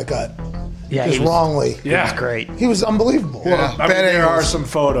another guy that got wrongly. Yeah, he was great. He was unbelievable. Yeah. I mean, there are some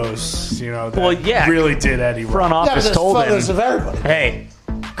photos, that really did Eddie wrong. Front office told him, photos of everybody. Hey,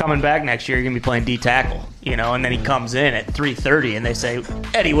 coming back next year, you're going to be playing D-tackle. And then he comes in at 3:30 and they say,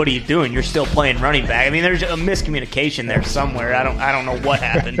 Eddie, what are you doing? You're still playing running back. I mean, there's a miscommunication there somewhere. I don't know what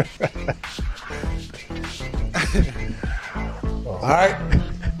happened. All right.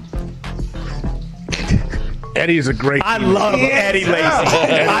 Eddie is a great I love Eddie Lacy.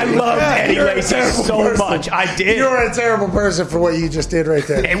 I love Eddie Lacy so much. I did. You're a terrible person for what you just did right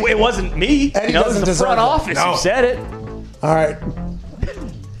there. It wasn't me. Eddie It was doesn't the deserve front that. office who said it. All right.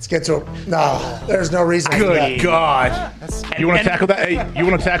 Let's get to it. No, there's no reason for that. Good God. You want to tackle that? Hey, you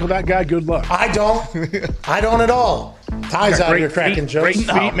want to tackle that guy? Good luck. I don't at all. Ty's out here cracking jokes.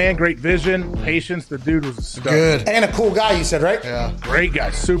 Great feet, man. Great vision, patience. The dude was a stud. Good. And a cool guy, you said, right? Yeah. Great guy.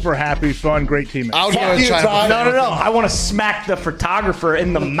 Super happy, fun, great teammate. I was Fuck going to you, try Ty. No. I want to smack the photographer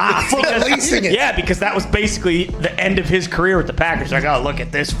in the mouth. For releasing it. Yeah, because that was basically the end of his career with the Packers. Like, oh, look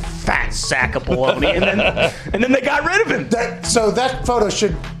at this fat sack of baloney. And then they got rid of him. So that photo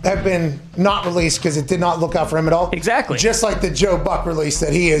should have been not released because it did not look out for him at all. Exactly. Just like the Joe Buck release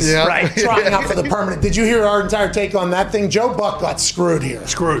that he is Right. trying out for the permanent. Did you hear our entire take on that thing? Joe Buck got screwed here.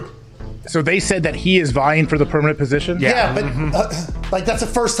 So they said that he is vying for the permanent position? Yeah, but that's the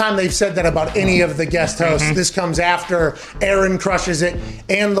first time they've said that about any of the guest hosts. This comes after Aaron crushes it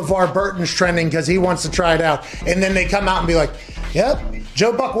and LeVar Burton's trending because he wants to try it out. And then they come out and be like, yep,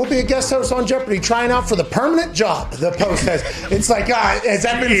 Joe Buck will be a guest host on Jeopardy trying out for the permanent job, the Post says. It's like, has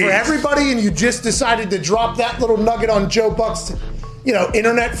that been for everybody and you just decided to drop that little nugget on Joe Buck's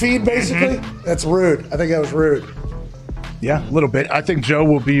internet feed, basically? That's rude. I think that was rude. Yeah, a little bit. I think Joe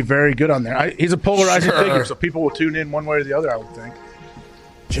will be very good on there. He's a polarizing figure, so people will tune in one way or the other, I would think.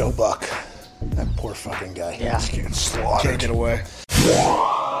 Joe Buck. That poor fucking guy. Yeah. He's getting slaughtered. Can't get away.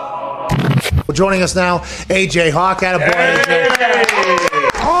 Well, joining us now, AJ Hawk. Attaboy.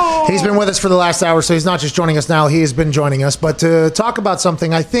 He's been with us for the last hour, so he's not just joining us now, he has been joining us. But to talk about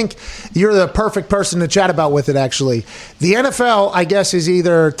something, I think you're the perfect person to chat about with it, actually. The NFL, I guess, is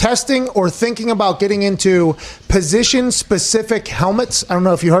either testing or thinking about getting into position-specific helmets. I don't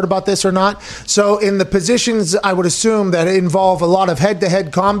know if you heard about this or not. So in the positions, I would assume that involve a lot of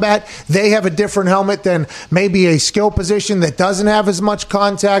head-to-head combat, they have a different helmet than maybe a skill position that doesn't have as much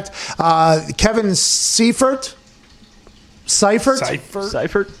contact. Kevin Seifert?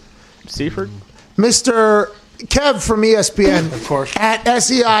 Mr. Kev from ESPN, of course, at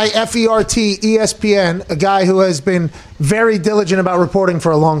SEIFERT ESPN, a guy who has been very diligent about reporting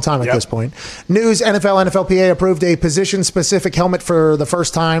for a long time at this point. News: NFL, NFLPA approved a position-specific helmet for the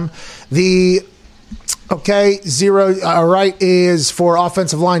first time. The zero, right, is for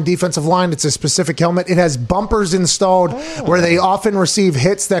offensive line, defensive line. It's a specific helmet. It has bumpers installed where they often receive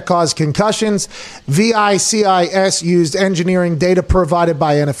hits that cause concussions. VICIS used engineering data provided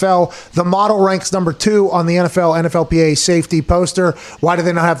by NFL. The model ranks number 2 on the NFL, NFLPA safety poster. Why do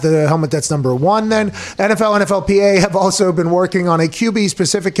they not have the helmet that's number 1 then? NFL, NFLPA have also been working on a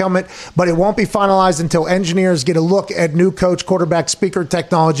QB-specific helmet, but it won't be finalized until engineers get a look at new coach, quarterback, speaker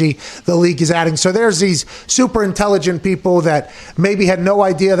technology the league is adding. So there's these super intelligent people that maybe had no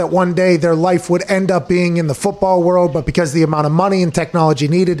idea that one day their life would end up being in the football world, but because of the amount of money and technology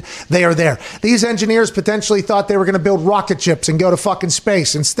needed, they are there. These engineers potentially thought they were going to build rocket ships and go to fucking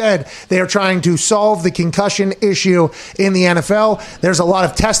space. Instead, they are trying to solve the concussion issue in the NFL. There's a lot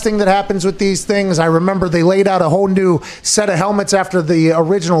of testing that happens with these things. I remember they laid out a whole new set of helmets after the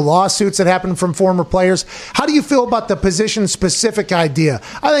original lawsuits that happened from former players. How do you feel about the position-specific idea?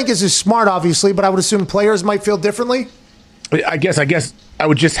 I think this is smart, obviously, but I would assume players might feel differently. I guess I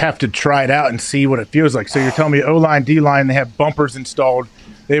would just have to try it out and see what it feels like. So you're telling me O-line, D-line, they have bumpers installed.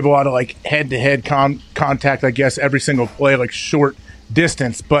 They have a lot of like head-to-head contact, I guess, every single play, like short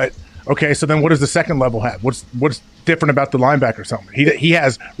distance. But okay, so then what does the second level have? What's different about the linebacker helmet? He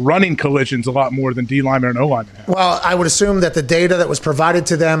has running collisions a lot more than D-lineman and O-lineman have. Well, I would assume that the data that was provided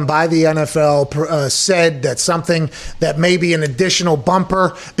to them by the NFL said that something that may be an additional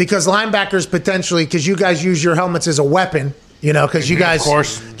bumper, because linebackers potentially, because you guys use your helmets as a weapon, because you guys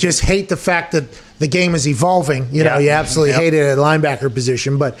just hate the fact that the game is evolving. You absolutely hate it at linebacker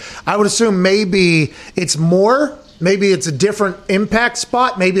position. But I would assume maybe it's more. Maybe it's a different impact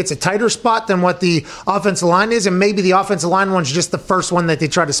spot. Maybe it's a tighter spot than what the offensive line is. And maybe the offensive line one's just the first one that they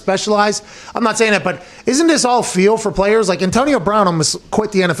try to specialize. I'm not saying that, but isn't this all feel for players? Like Antonio Brown almost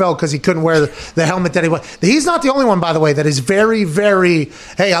quit the NFL because he couldn't wear the helmet that he wanted. He's not the only one, by the way, that is very, very,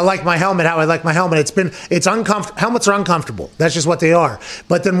 hey, I like my helmet, how I like my helmet. It's uncomfortable. Helmets are uncomfortable. That's just what they are.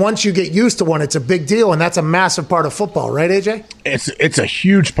 But then once you get used to one, it's a big deal. And that's a massive part of football, right, AJ? It's a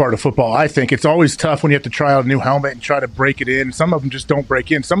huge part of football, I think. It's always tough when you have to try out a new helmet and try to break it in. Some of them just don't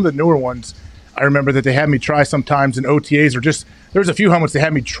break in. Some of the newer ones, I remember that they had me try sometimes in OTAs, or just there's a few helmets they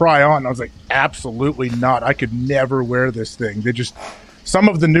had me try on, and I was like, absolutely not. I could never wear this thing. Some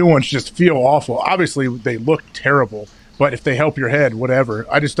of the new ones just feel awful. Obviously, they look terrible, but if they help your head, whatever.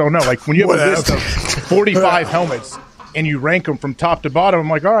 I just don't know. Like when you have a list of 45 helmets and you rank them from top to bottom, I'm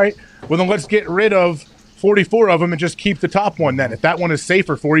like, all right, well then let's get rid of 44 of them and just keep the top one then. If that one is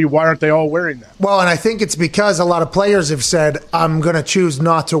safer for you, why aren't they all wearing that? Well, and I think it's because a lot of players have said, I'm going to choose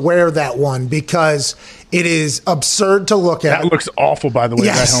not to wear that one because it is absurd to look at. That looks awful, by the way,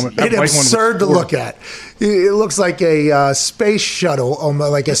 yes, that helmet. That it's absurd to look at. It looks like a space shuttle,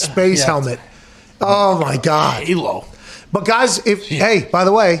 like a space helmet. Oh, my God. Halo. But, guys, hey, by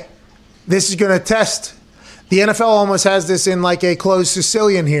the way, this is going to test. The NFL almost has this in like a closed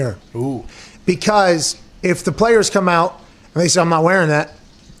Sicilian here. Ooh. Because if the players come out and they say, I'm not wearing that,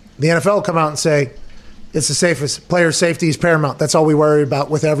 the NFL will come out and say, it's the safest. Player safety is paramount. That's all we worry about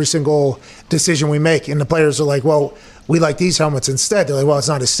with every single decision we make. And the players are like, well, we like these helmets instead. They're like, well, it's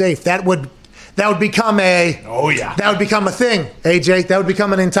not as safe. That would become that would become a thing, AJ. That would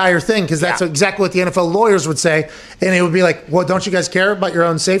become an entire thing because that's exactly what the NFL lawyers would say. And it would be like, well, don't you guys care about your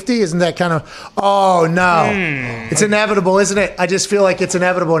own safety? Isn't that kind of, oh, no. It's inevitable, isn't it? I just feel like it's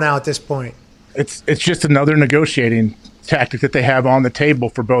inevitable now at this point. It's just another negotiating tactic that they have on the table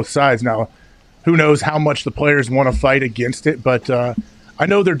for both sides. Now, who knows how much the players want to fight against it, but I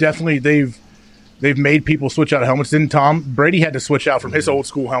know they've made people switch out of helmets. Didn't Tom Brady had to switch out from his old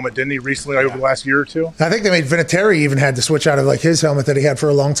school helmet, didn't he, recently over the last year or two? I think they made Vinatieri even had to switch out of like his helmet that he had for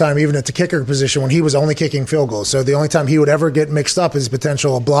a long time, even at the kicker position when he was only kicking field goals. So the only time he would ever get mixed up is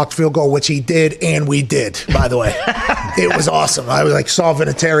potential a blocked field goal, which he did, and we did, by the way. It was awesome. I saw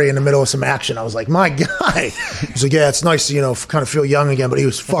Vinatieri in the middle of some action. I was like, my guy. He was like, yeah, it's nice to, kind of feel young again, but he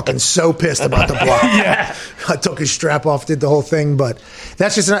was fucking so pissed about the block. I took his strap off, did the whole thing, but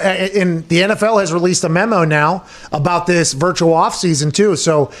that's just, and the NFL has released a memo now about this virtual offseason too.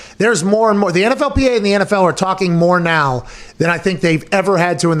 So there's more and more. The NFLPA and the NFL are talking more now than I think they've ever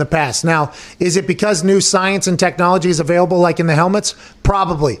had to in the past. Now, is it because new science and technology is available like in the helmets?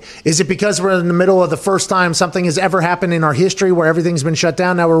 Probably. Is it because we're in the middle of the first time something has ever happened in our history where everything's been shut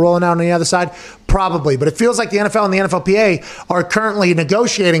down? Now we're rolling out on the other side? Probably. But it feels like the NFL and the NFLPA are currently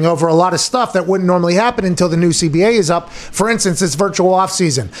negotiating over a lot of stuff that wouldn't normally happen until the new CBA is up. For instance, this virtual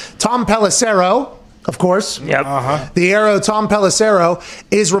offseason. Tom Pelissero, of course. Yep. The Arrow, Tom Pelissero,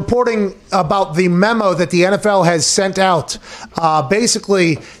 is reporting about the memo that the NFL has sent out,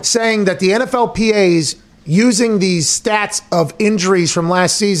 basically saying that the NFLPA's using these stats of injuries from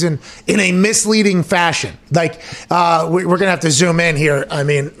last season in a misleading fashion. Like, we're going to have to zoom in here. I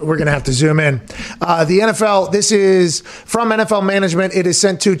mean, we're going to have to zoom in. The NFL, this is from NFL management. It is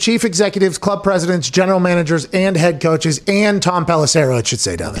sent to chief executives, club presidents, general managers, and head coaches, and Tom Pelissero, it should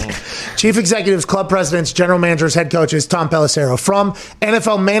say down there. Chief executives, club presidents, general managers, head coaches, Tom Pelissero. From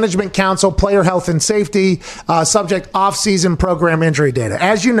NFL Management Council, Player Health and Safety, subject off-season program injury data.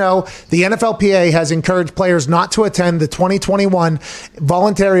 As you know, the NFLPA has encouraged players not to attend the 2021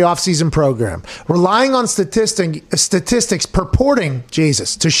 voluntary offseason program, relying on statistics purporting,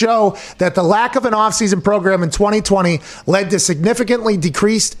 to show that the lack of an offseason program in 2020 led to significantly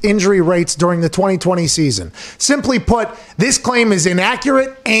decreased injury rates during the 2020 season. Simply put, this claim is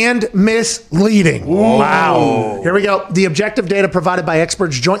inaccurate and misleading. Wow. Here we go. The objective data provided by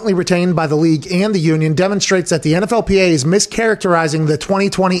experts jointly retained by the league and the union demonstrates that the NFLPA is mischaracterizing the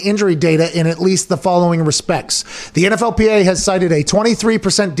 2020 injury data in at least the following respects. The NFLPA has cited a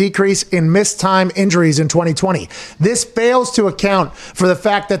 23% decrease in missed time injuries in 2020. This fails to account for the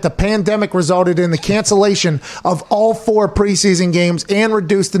fact that the pandemic resulted in the cancellation of all 4 preseason games and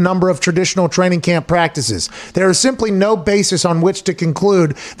reduced the number of traditional training camp practices. There is simply no basis on which to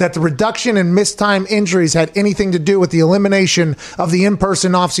conclude that the reduction in missed time injuries had anything to do with the elimination of the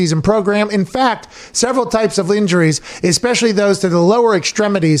in-person offseason program. In fact, several types of injuries, especially those to the lower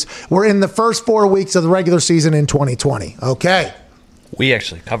extremities, were in the first 4 weeks of the regular season in 2020. Okay. We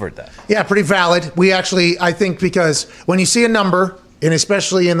actually covered that. Yeah, pretty valid. We actually, I think, because when you see a number, and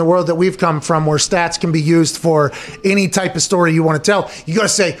especially in the world that we've come from where stats can be used for any type of story you want to tell, you got to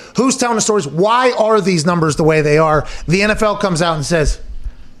say, who's telling the stories? Why are these numbers the way they are? The NFL comes out and says,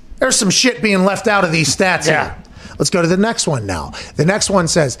 there's some shit being left out of these stats here. Let's go to the next one now. The next one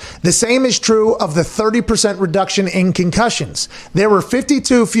says, the same is true of the 30% reduction in concussions. There were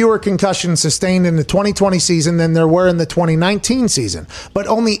 52 fewer concussions sustained in the 2020 season than there were in the 2019 season, but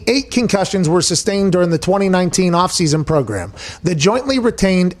only 8 concussions were sustained during the 2019 offseason program. The jointly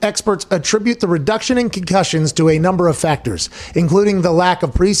retained experts attribute the reduction in concussions to a number of factors, including the lack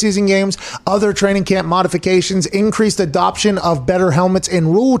of preseason games, other training camp modifications, increased adoption of better helmets,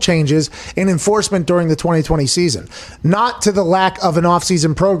 and rule changes in enforcement during the 2020 season. Not to the lack of an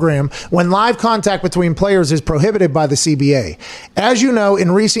offseason program when live contact between players is prohibited by the CBA. As you know,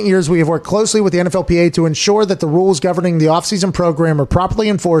 in recent years, we have worked closely with the NFLPA to ensure that the rules governing the offseason program are properly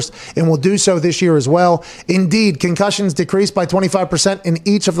enforced and will do so this year as well. Indeed, concussions decreased by 25% in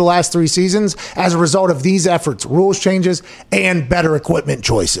each of the last 3 seasons as a result of these efforts, rules changes, and better equipment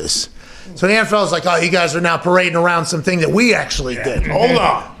choices. So the NFL is like, oh, you guys are now parading around something that we actually did. Hold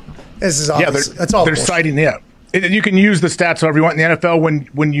on. This is obvious. That's all they're citing, You can use the stats however you want in the NFL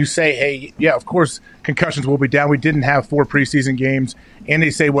when you say, hey, yeah, of course, concussions will be down. We didn't have 4 preseason games. And they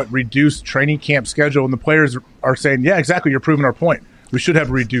say, reduced training camp schedule. And the players are saying, yeah, exactly. You're proving our point. We should have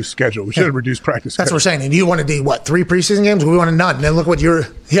a reduced schedule. We should have reduced practice schedule. That's what we're saying. And you wanted to do, 3 preseason games? We wanted none. And then look what the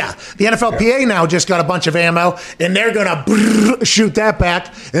NFLPA now just got a bunch of ammo, and they're going to shoot that back.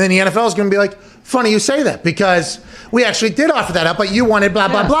 And then the NFL is going to be like, funny you say that, because we actually did offer that up, but you wanted blah,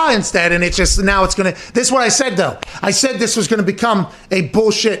 blah, blah instead. And it's just, now it's going to, this is what I said, though. I said this was going to become a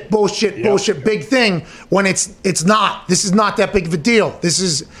bullshit big thing when it's not. This is not that big of a deal. This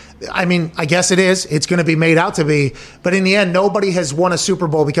is, I guess it is. It's going to be made out to be. But in the end, nobody has won a Super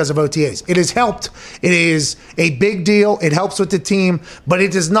Bowl because of OTAs. It has helped. It is a big deal. It helps with the team, but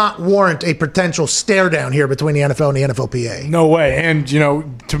it does not warrant a potential stare down here between the NFL and the NFLPA. No way. And,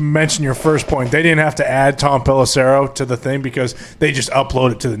 to mention your first point, they didn't have to add Tom Pelissero to the thing because they just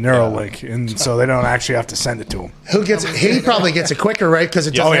upload it to the Neuralink, and so they don't actually have to send it to him. Who gets it? He probably gets it quicker, right? Because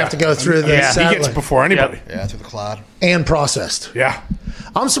it doesn't have to go through the satellite. He gets it before anybody. Yeah, through the cloud. And processed. Yeah.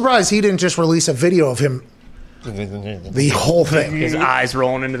 I'm surprised he didn't just release a video of him, the whole thing. His eyes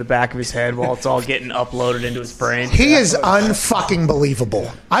rolling into the back of his head while it's all getting uploaded into his brain. He is unfucking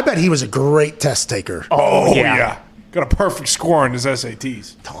believable. I bet he was a great test taker. Oh, yeah. Got a perfect score on his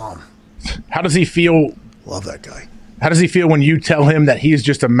SATs. Tom. How does he feel? Love that guy. How does he feel when you tell him that he is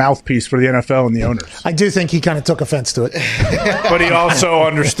just a mouthpiece for the NFL and the owners? I do think he kind of took offense to it. But he also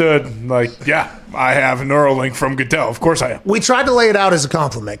understood, I have a Neuralink from Goodell. Of course I have. We tried to lay it out as a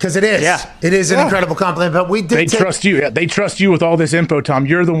compliment, because it is. Yeah. It is an incredible compliment, but we did They trust you. Yeah, they trust you with all this info, Tom.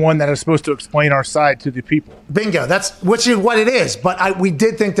 You're the one that is supposed to explain our side to the people. Bingo. Which is what it is. But we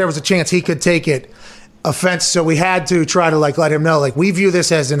did think there was a chance he could take it offense, so we had to try to like let him know, like, we view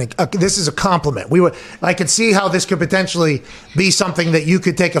this as this is a compliment. I could see how this could potentially be something that you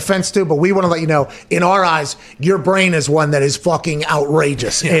could take offense to, but we want to let you know, in our eyes, your brain is one that is fucking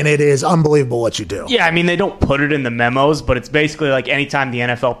outrageous, and it is unbelievable what you do. Yeah, I mean, they don't put it in the memos, but it's basically like anytime the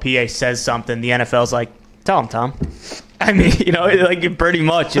NFLPA says something, the NFL's like, tell him, Tom. I mean, you know, like, pretty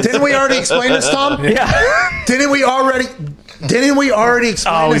much. Didn't we already explain this, Tom? Yeah. Didn't we already explain this?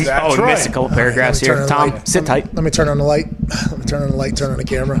 Right. Missed a couple paragraphs here. Tom, sit tight. Let me turn on the light. Turn on the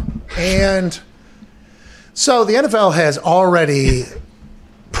camera. And so the NFL has already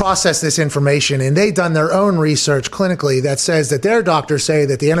processed this information, and they've done their own research clinically that says that their doctors say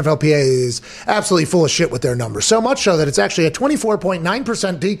that the NFLPA is absolutely full of shit with their numbers. So much so that it's actually a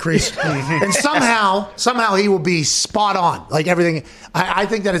 24.9% decrease. And somehow he will be spot on. Like everything. I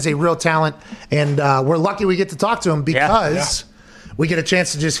think that is a real talent, and we're lucky we get to talk to him because we get a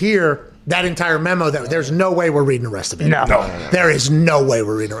chance to just hear that entire memo. That there's no way we're reading the rest of it. No. There is no way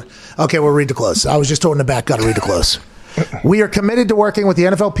we're reading it. Okay, we'll read the close. I was just told in the back, got to read the close. We are committed to working with the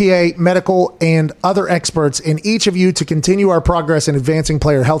NFLPA, medical, and other experts in each of you to continue our progress in advancing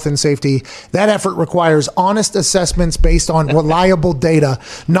player health and safety. That effort requires honest assessments based on reliable data,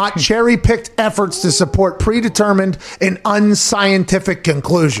 not cherry-picked efforts to support predetermined and unscientific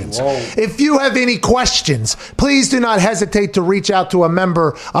conclusions. Whoa. If you have any questions, please do not hesitate to reach out to a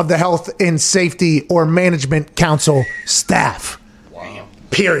member of the Health and Safety or Management Council staff. Wow.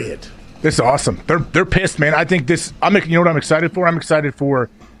 Period. This is awesome. They're pissed, man. I think this. You know what I'm excited for? I'm excited for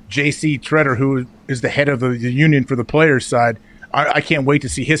J.C. Treader, who is the head of the union for the players' side. I can't wait to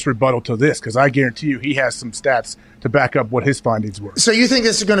see his rebuttal to this, because I guarantee you he has some stats to back up what his findings were. So you think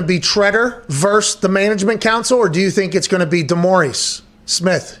this is going to be Treader versus the management council, or do you think it's going to be DeMaurice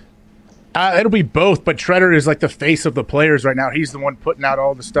Smith? It'll be both, but Treader is like the face of the players right now. He's the one putting out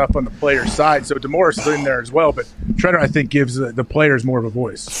all the stuff on the players' side. So DeMaurice is in there as well, but Treader, I think, gives the players more of a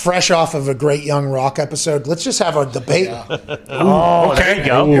voice. Fresh off of a great Young Rock episode, let's just have a debate. Yeah. There you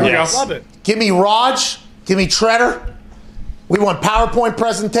go. Here we go. Love it. Give me Raj. Give me Treader. We want PowerPoint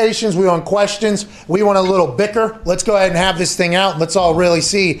presentations. We want questions. We want a little bicker. Let's go ahead and have this thing out, and let's all really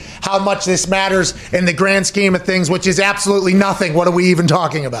see how much this matters in the grand scheme of things, which is absolutely nothing. What are we even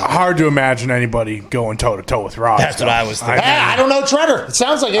talking about? Hard to imagine anybody going toe-to-toe with Raj. That's what I was thinking. I don't know Treader. It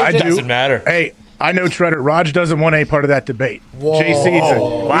sounds like it doesn't matter. Hey, I know Treader. Raj doesn't want any part of that debate.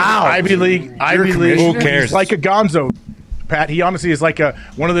 JC's Ivy League. Who cares? He's like a gonzo, Pat. He honestly is like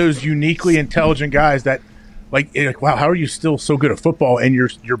one of those uniquely intelligent guys that, like, wow, how are you still so good at football and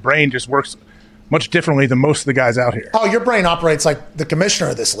your brain just works much differently than most of the guys out here? Oh, your brain operates like the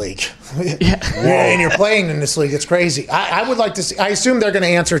commissioner of this league. And you're playing in this league. It's crazy. I would like to see, I assume they're going to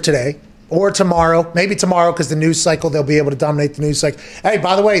answer today or tomorrow. Maybe tomorrow, because the news cycle, they'll be able to dominate the news cycle. Hey,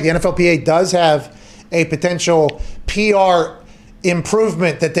 by the way, the NFLPA does have a potential PR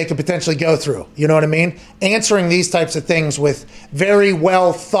improvement that they could potentially go through. You know what I mean? Answering these types of things with very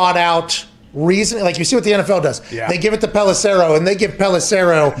well thought out reason, like you see what the NFL does. Yeah. They give it to Pelissero, and they give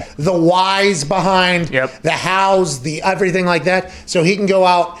Pelissero the whys behind the hows, the everything like that, so he can go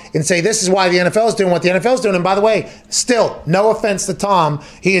out and say, this is why the NFL is doing what the NFL is doing. And by the way, still, no offense to Tom,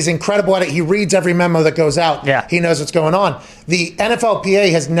 he is incredible at it. He reads every memo that goes out. Yeah. He knows what's going on. The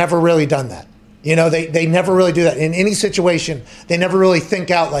NFLPA has never really done that. You know, they never really do that. In any situation, they never really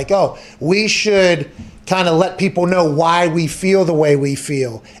think out like, oh, we should kind of let people know why we feel the way we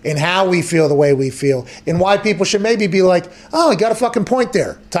feel and how we feel the way we feel and why people should maybe be like, oh, I got a fucking point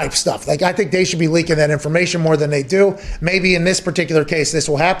there type stuff. Like, I think they should be leaking that information more than they do. Maybe in this particular case, this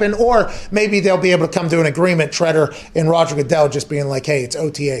will happen, or maybe they'll be able to come to an agreement, Treader and Roger Goodell just being like, hey, it's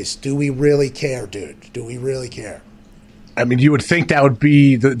OTAs. Do we really care, dude? Do we really care? I mean, you would think that would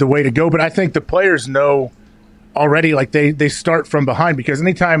be the way to go, but I think the players know already, like they start from behind, because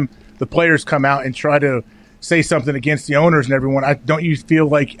anytime the players come out and try to say something against the owners and everyone, don't you feel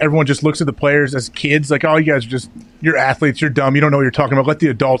like everyone just looks at the players as kids? Like, oh, you guys are you're athletes, you're dumb, you don't know what you're talking about. Let the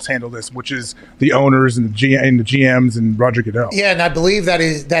adults handle this, which is the owners and the GMs and Roger Goodell. Yeah, and I believe that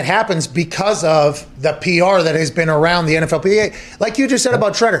happens because of the PR that has been around the NFLPA. Like you just said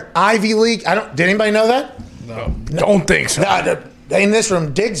about Treader, Ivy League. Did anybody know that? No. Don't think so. In this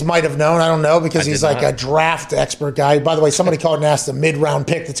room, Diggs might have known. I don't know, because he's like a draft expert guy. By the way, somebody called and asked a mid-round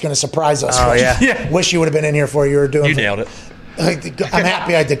pick that's going to surprise us. Oh, yeah. Wish you would have been in here for you were doing. You nailed it. I'm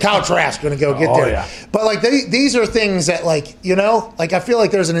happy I did. Kyle Trask going to go get there. Yeah. But like these are things that, like, you know, like I feel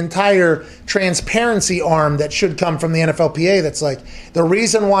like there's an entire transparency arm that should come from the NFLPA that's like, the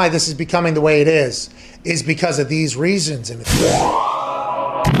reason why this is becoming the way it is because of these reasons. And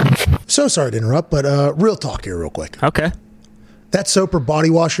so sorry to interrupt, but real talk here real quick. Okay. That soap or body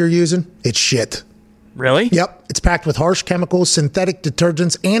wash you're using, it's shit. Really? Yep. It's packed with harsh chemicals, synthetic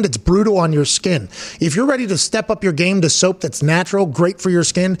detergents, and it's brutal on your skin. If you're ready to step up your game to soap that's natural, great for your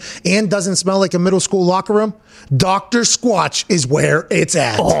skin, and doesn't smell like a middle school locker room, Dr. Squatch is where it's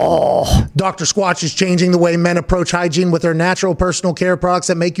at. Oh. Dr. Squatch is changing the way men approach hygiene with their natural personal care products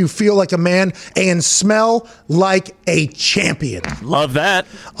that make you feel like a man and smell like a champion. Love that.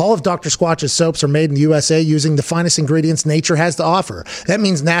 All of Dr. Squatch's soaps are made in the USA using the finest ingredients nature has to offer. That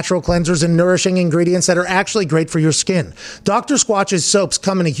means natural cleansers and nourishing ingredients that are actually great for your skin. Dr. Squatch's soaps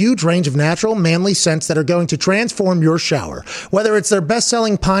come in a huge range of natural, manly scents that are going to transform your shower. Whether it's their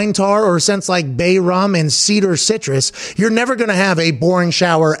best-selling pine tar or scents like bay rum and cedar citrus, you're never going to have a boring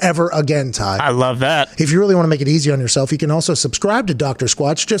shower ever again, Ty. I love that. If you really want to make it easy on yourself, you can also subscribe to Dr.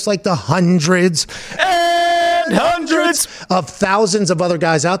 Squatch, just like the hundreds of thousands of other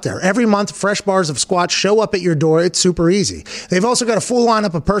guys out there. Every month, fresh bars of Squatch show up at your door. It's super easy. They've also got a full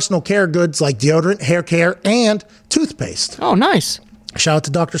lineup of personal care goods like deodorant, hair care, and toothpaste. Oh, nice. Shout out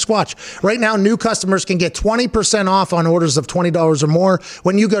to Dr. Squatch. Right now, new customers can get 20% off on orders of $20 or more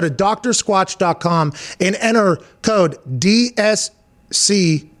when you go to drsquatch.com and enter code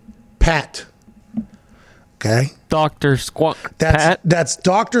DSCPAT. Okay? Dr. Squatch. That's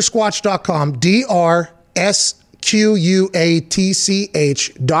drsquatch.com,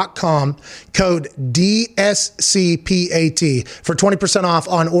 DRSQUATCH.com, code DSCPAT for 20% off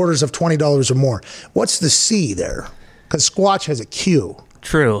on orders of $20 or more. What's the C there? Because Squatch has a Q.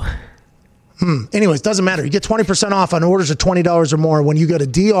 True. Anyways, doesn't matter. You get 20% off on orders of $20 or more when you go to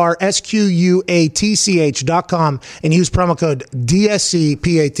DRSQUATCH.com and use promo code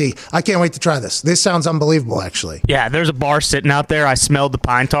DSCPAT. I can't wait to try this. This sounds unbelievable, actually. Yeah, there's a bar sitting out there. I smelled the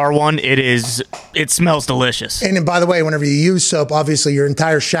pine tar one. It smells delicious. And by the way, whenever you use soap, obviously your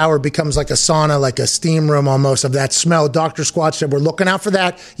entire shower becomes like a sauna, like a steam room almost of that smell. Dr. Squatch said, we're looking out for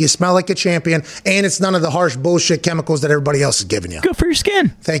that. You smell like a champion, and it's none of the harsh bullshit chemicals that everybody else is giving you. Good for your skin.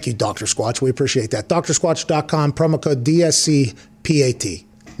 Thank you, Dr. Squatch. We appreciate that. drsquatch.com, promo code DSCPAT.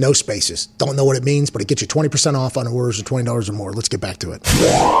 No spaces. Don't know what it means, but it gets you 20% off on orders of $20 or more. Let's get back to it.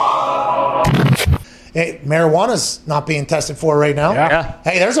 Hey, marijuana's not being tested for right now. Yeah.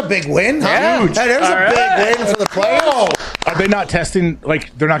 Hey, there's a big win. Huh? Yeah. Hey, there's a big win for the players. Are they not testing,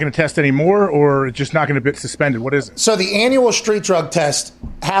 like they're not going to test anymore, or it's just not going to be suspended? What is it? So the annual street drug test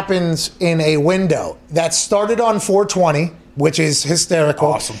happens in a window that started on 420, which is hysterical.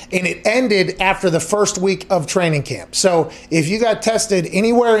 Awesome. And it ended after the first week of training camp. So if you got tested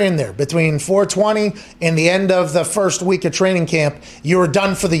anywhere in there between 420 and the end of the first week of training camp, you were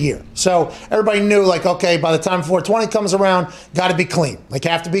done for the year. So everybody knew, like, okay, by the time 420 comes around, got to be clean. Like,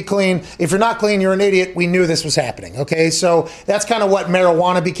 have to be clean. If you're not clean, you're an idiot. We knew this was happening, okay? So that's kind of what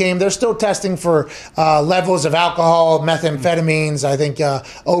marijuana became. They're still testing for levels of alcohol, methamphetamines, I think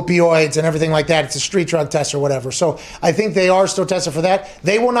opioids and everything like that. It's a street drug test or whatever. So I think they are still testing for that.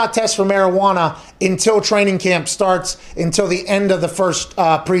 They will not test for marijuana until training camp starts, until the end of the first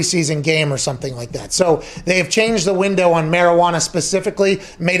preseason game or something like that. So they have changed the window on marijuana specifically,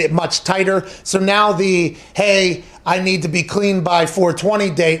 made it much tighter. So now hey, I need to be clean by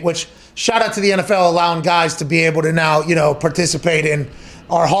 420 date, which shout out to the NFL allowing guys to be able to now, participate in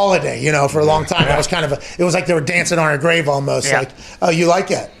our holiday, for a long time. That was kind of it was like they were dancing on our grave almost. Yeah. Like, oh, you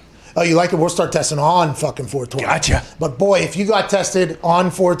like it? Oh, you like it? We'll start testing on fucking 420. Gotcha. But boy, if you got tested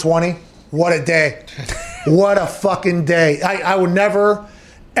on 420, what a day. What a fucking day. I would never,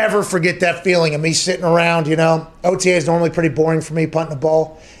 ever forget that feeling of me sitting around, OTA is normally pretty boring for me, punting the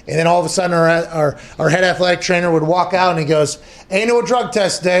ball. And then all of a sudden our head athletic trainer would walk out and he goes, annual drug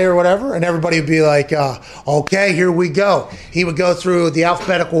test day or whatever. And everybody would be like, okay, here we go. He would go through the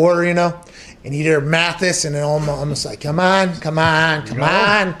alphabetical order, and he'd hear Mathis, and then almost like, come on.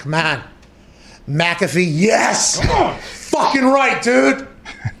 McAfee, yes! Come on. Fucking right, dude!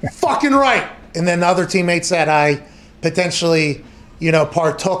 Fucking right! And then the other teammates that I potentially,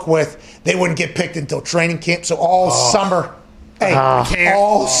 partook with, they wouldn't get picked until training camp. So all summer,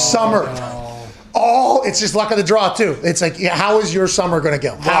 all summer. It's just luck of the draw too. It's like, how is your summer going to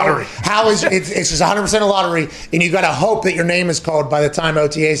go? Lottery. How is it's just 100% a lottery, and you got to hope that your name is called by the time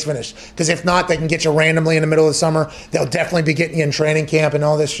OTA is finished. Because if not, they can get you randomly in the middle of the summer. They'll definitely be getting you in training camp and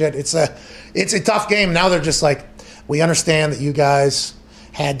all this shit. It's a tough game. Now they're just like, we understand that you guys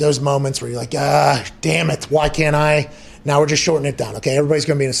had those moments where you're like, damn it, why can't I? Now we're just shortening it down. Okay, everybody's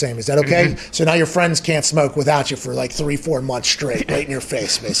going to be the same. Is that okay? Mm-hmm. So now your friends can't smoke without you for like 3-4 months straight, right in your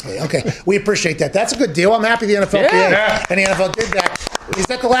face, basically. Okay, we appreciate that. That's a good deal. I'm happy the NFL and the NFL did that. Is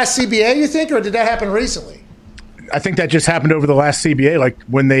that the last CBA, you think, or did that happen recently? I think that just happened over the last CBA, like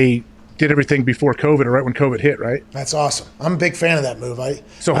when they did everything before COVID or right when COVID hit, right? That's awesome. I'm a big fan of that move.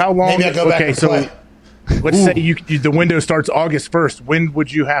 So how long? Maybe I go back and play. let's say the window starts August 1st. When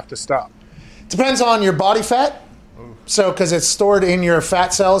would you have to stop? Depends on your body fat. So, because it's stored in your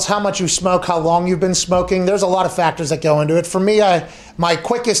fat cells, how much you smoke, how long you've been smoking. There's a lot of factors that go into it. For me, my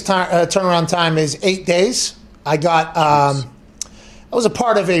quickest turnaround time is 8 days. I was a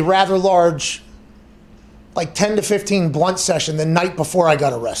part of a rather large, like 10 to 15 blunt session the night before I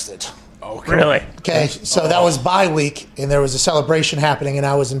got arrested. Okay. Really? Okay, so that was bye week, and there was a celebration happening, and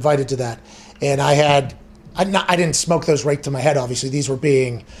I was invited to that. And I didn't smoke those right to my head, obviously. These were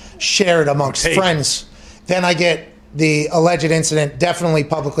being shared amongst friends. Then I get the alleged incident, definitely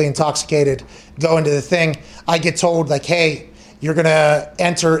publicly intoxicated, go into the thing. I get told, like, hey, you're going to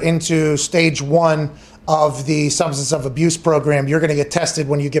enter into stage 1 of the substance of abuse program. You're going to get tested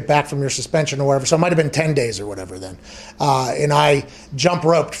when you get back from your suspension or whatever. So it might have been 10 days or whatever then. And I jump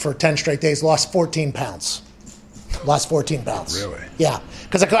roped for 10 straight days, lost 14 pounds. Lost 14 pounds. Really? Yeah.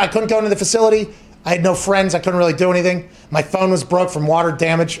 Because I couldn't go into the facility. I had no friends. I couldn't really do anything. My phone was broke from water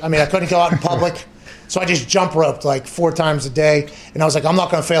damage. I mean, I couldn't go out in public. So I just jump roped like 4 times a day. And I was like, I'm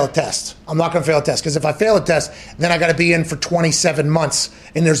not going to fail a test. I'm not going to fail a test. Because if I fail a test, then I got to be in for 27 months.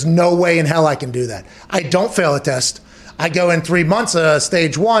 And there's no way in hell I can do that. I don't fail a test. I go in 3 months,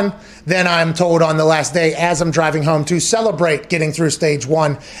 stage 1. Then I'm told on the last day, as I'm driving home to celebrate getting through stage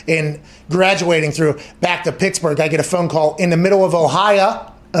 1 and graduating through back to Pittsburgh, I get a phone call in the middle of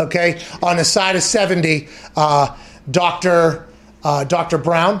Ohio, okay, on the side of 70, Dr.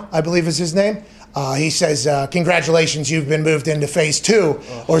 Brown, I believe is his name. He says, congratulations, you've been moved into phase 2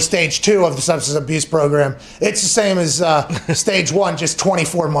 or stage 2 of the substance abuse program. It's the same as stage 1, just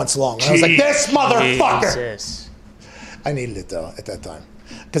 24 months long. And I was like, this motherfucker. Jesus. I needed it, though, at that time.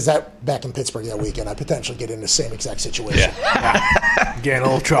 Because back in Pittsburgh that weekend, I potentially get in the same exact situation. Yeah. Get in a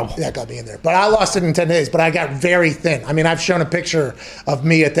little trouble. That got me in there. But I lost it in 10 days, but I got very thin. I mean, I've shown a picture of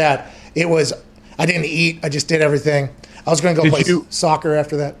me at that. I didn't eat. I just did everything. I was going to go play soccer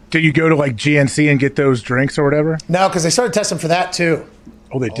after that. Did you go to like GNC and get those drinks or whatever? No, because they started testing for that too.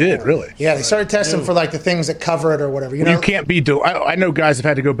 Oh, they did? Really? Yeah, they started testing for like the things that cover it or whatever. You can't be I know guys have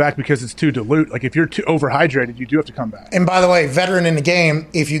had to go back because it's too dilute. Like if you're too overhydrated, you do have to come back. And by the way, veteran in the game,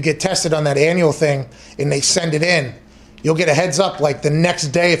 if you get tested on that annual thing and they send it in, you'll get a heads up like the next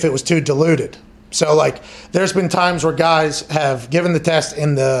day if it was too diluted. So, like, there's been times where guys have given the test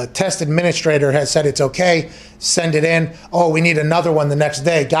and the test administrator has said it's okay, send it in. Oh, we need another one the next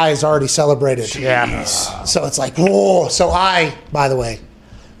day. Guy has already celebrated. Yeah. So it's like, whoa. So by the way,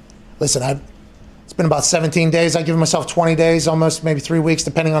 listen, it's been about 17 days. I give myself 20 days, almost maybe 3 weeks,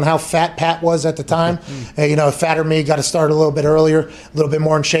 depending on how fat Pat was at the time. Fatter me, got to start a little bit earlier, a little bit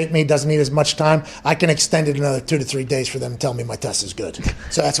more in shape me, doesn't need as much time. I can extend it another 2 to 3 days for them to tell me my test is good.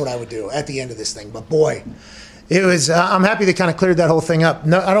 So that's what I would do at the end of this thing. But boy, it was. I'm happy they kind of cleared that whole thing up.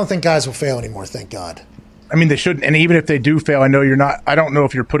 No, I don't think guys will fail anymore, thank God. I mean, they shouldn't. And even if they do fail, I know you're not. I don't know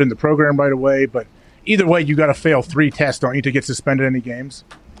if you're put in the program right away, but either way, you got to fail 3 tests, don't you, to get suspended any games?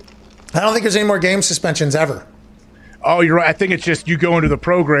 I don't think there's any more game suspensions ever. Oh, you're right. I think it's just you go into the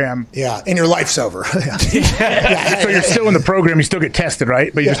program. Yeah, and your life's over. So you're still in the program. You still get tested,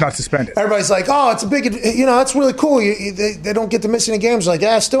 right? But you're just not suspended. Everybody's like, oh, it's a big, that's really cool. They don't get to miss any games. Like,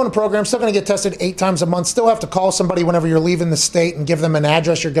 yeah, still in the program, still going to get tested 8 times a month. Still have to call somebody whenever you're leaving the state and give them an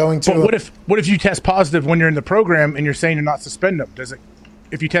address you're going to. But what if you test positive when you're in the program and you're saying you're not suspended them? Does it?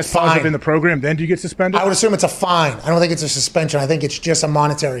 If you test positive in the program, then do you get suspended? I would assume it's a fine. I don't think it's a suspension. I think it's just a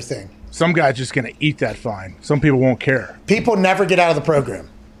monetary thing. Some guy's just going to eat that fine. Some people won't care. People never get out of the program.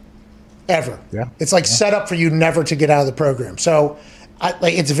 Ever. Yeah. It's like set up for you never to get out of the program. So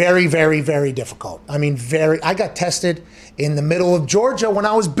it's very, very, very difficult. I mean, I got tested in the middle of Georgia when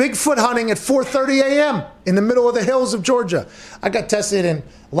I was Bigfoot hunting at 4:30 a.m. in the middle of the hills of Georgia. I got tested in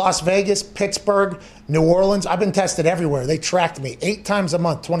Las Vegas, Pittsburgh, New Orleans. I've been tested everywhere. They tracked me 8 times a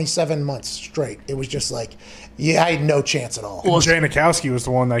month, 27 months straight. It was just like, I had no chance at all. Well, Jay Nikowski was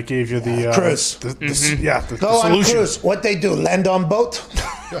the one that gave you the cruise. The Go on solution. Cruise. What they do? Land on boat?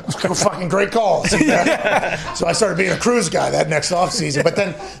 Fucking great call. So I started being a cruise guy that next off season. But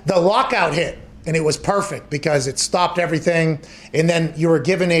then the lockout hit. And it was perfect because it stopped everything. And then you were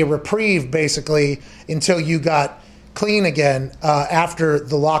given a reprieve, basically, until you got clean again after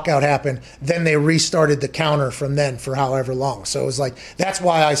the lockout happened. Then they restarted the counter from then for however long. So it was like, that's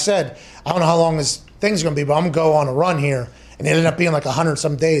why I said, I don't know how long this thing's going to be, but I'm going to go on a run here. And it ended up being like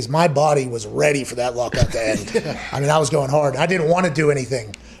 100-some days. My body was ready for that lockout to end. I mean, I was going hard. I didn't want to do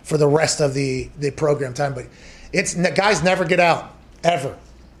anything for the rest of the program time. But guys never get out, ever.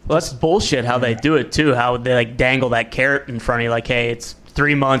 Well, that's bullshit how they do it, too, how they, like, dangle that carrot in front of you, like, hey, it's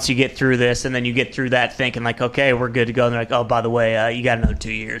 3 months, you get through this, and then you get through that thinking like, okay, we're good to go. And they're like, oh, by the way, you got another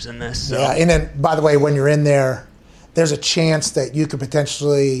 2 years in this. So. Yeah, and then, by the way, when you're in there, there's a chance that you could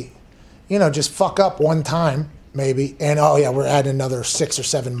potentially, just fuck up one time, maybe, and we're adding another 6 or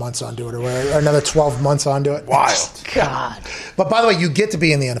 7 months onto it, or another 12 months onto it. Wild. God. But by the way, you get to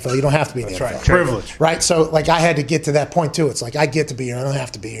be in the NFL. You don't have to be in the NFL. Right. Privilege. Right? So, like, I had to get to that point, too. It's like, I get to be here. I don't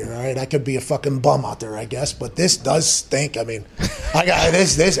have to be here, all right? I could be a fucking bum out there, I guess. But this does stink. I mean,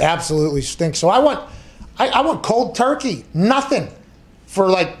 this absolutely stinks. So I want cold turkey. Nothing for,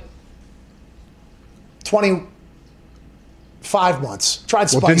 like, 25 months. Tried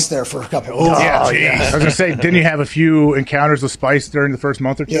Spice there for a couple of months. I was going to say, didn't you have a few encounters with Spice during the first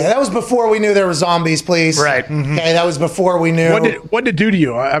month or two? Yeah, that was before we knew there were zombies, please. Right. Mm-hmm. Okay, that was before we knew. What did it do to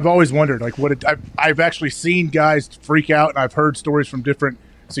you? I've always wondered. Like, I've actually seen guys freak out, and I've heard stories from different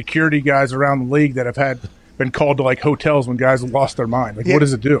security guys around the league that have been called to, like, hotels when guys have lost their mind. Like, what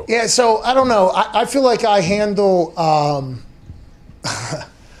does it do? Yeah, so I don't know. I feel like I handle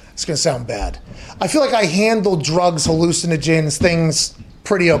it's going to sound bad. I feel like I handle drugs, hallucinogens, things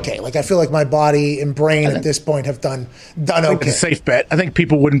pretty okay. Like, I feel like my body and brain at this point have done okay. It's a safe bet. I think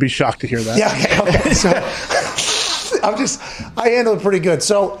people wouldn't be shocked to hear that. Yeah, okay. So I handle it pretty good.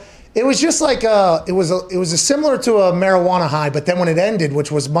 So it was just like it was a similar to a marijuana high, but then when it ended,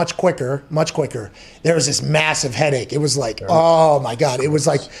 which was much quicker, there was this massive headache. It was like, oh my God. It was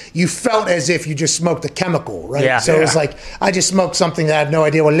like you felt as if you just smoked a chemical, right? Yeah. So it was like I just smoked something that I have no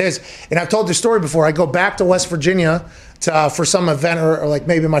idea what it is. And I've told this story before. I go back to West Virginia for some event or like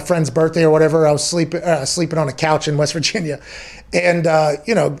maybe my friend's birthday or whatever. I was sleeping on a couch in West Virginia, and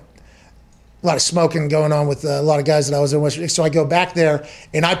a lot of smoking going on with a lot of guys that I was in West Virginia. So I go back there,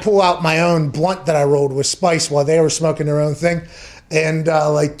 and I pull out my own blunt that I rolled with Spice while they were smoking their own thing. And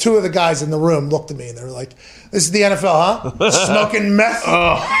like two of the guys in the room looked at me, and they were like, this is the NFL, huh? Smoking meth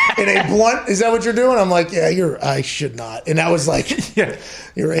in a blunt? Is that what you're doing? I'm like, yeah, I should not. And I was like, it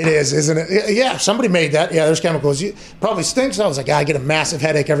is, isn't it? Yeah, somebody made that. Yeah, there's chemicals. Probably stinks. I was like, I get a massive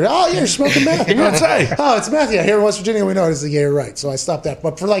headache every day. Oh, yeah, you're smoking meth. You know what I'm saying? Oh, it's meth. Yeah, here in West Virginia, we know it is. Yeah, you're right. So I stopped that.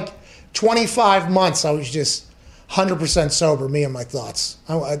 But for like 25 months, I was just 100% sober, me and my thoughts.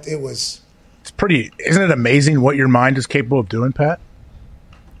 It's pretty, isn't it amazing what your mind is capable of doing, Pat?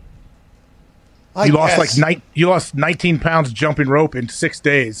 You lost 19 pounds jumping rope in 6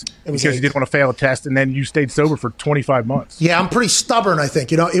 days because you didn't want to fail a test, and then you stayed sober for 25 months. Yeah, I'm pretty stubborn, I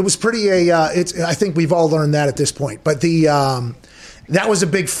think. It was pretty I think we've all learned that at this point. But that was a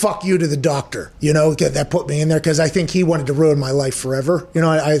big fuck you to the doctor, that put me in there because I think he wanted to ruin my life forever.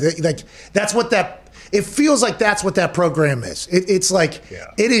 I think that's what it feels like that's what that program is. It's like,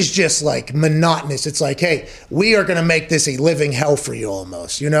 It is just like monotonous. It's like, hey, we are going to make this a living hell for you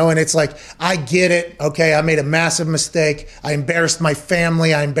almost, and it's like, I get it. Okay. I made a massive mistake. I embarrassed my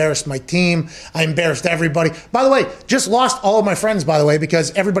family. I embarrassed my team. I embarrassed everybody. By the way, just lost all of my friends, by the way,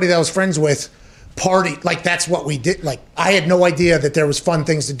 because everybody that I was friends with party, like that's what we did. Like I had no idea that there was fun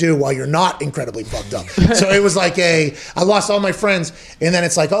things to do while you're not incredibly fucked up. So it was like I lost all my friends, and then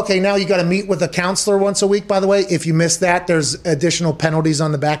it's like, okay, now you got to meet with a counselor once a week. By the way, if you miss that, there's additional penalties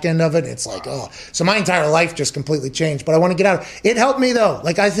on the back end of it. It's like, so my entire life just completely changed. But I want to get out. It helped me though.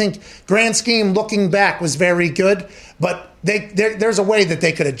 Like I think grand scheme looking back was very good, but there's a way that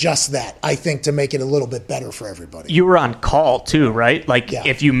they could adjust that, I think, to make it a little bit better for everybody. You were on call too, right? Like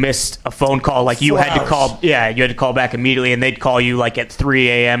if you missed a phone call, like you had to call, you had to call back immediately, and they'd call you like at 3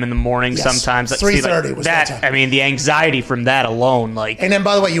 a.m. in the morning sometimes. 3:30 was that time. I mean, the anxiety from that alone, like. And then,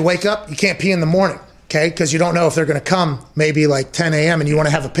 by the way, you wake up, you can't pee in the morning, okay? Because you don't know if they're going to come maybe like 10 a.m. and you want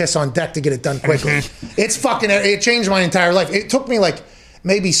to have a piss on deck to get it done quickly. It changed my entire life. It took me like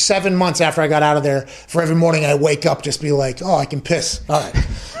maybe 7 months after I got out of there for every morning I wake up just be like, I can piss. All right.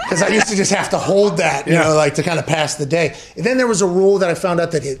 Because I used to just have to hold that, like to kind of pass the day. And then there was a rule that I found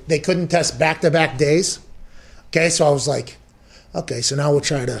out that they couldn't test back-to-back days. Okay, so I was like, okay, so now we'll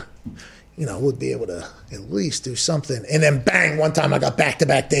try to, we'll be able to at least do something. And then bang, one time I got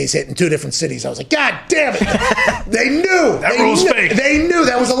back-to-back days hit in 2 different cities. I was like, God damn it. They knew. That rule's fake. They knew.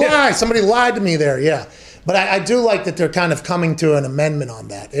 That was a lie. Somebody lied to me there, yeah. But I do like that they're kind of coming to an amendment on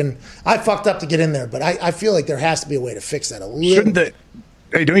that. And I fucked up to get in there, but I feel like there has to be a way to fix that a little bit.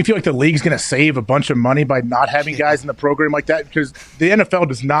 Don't you feel like the league's going to save a bunch of money by not having guys in the program like that? Because the NFL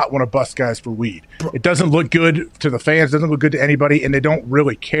does not want to bust guys for weed. It doesn't look good to the fans, doesn't look good to anybody, and they don't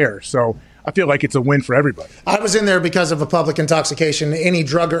really care. So I feel like it's a win for everybody. I was in there because of a public intoxication. Any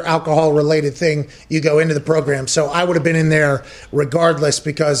drug or alcohol-related thing, you go into the program. So I would have been in there regardless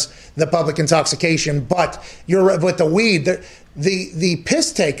because the public intoxication. But you're with the weed, the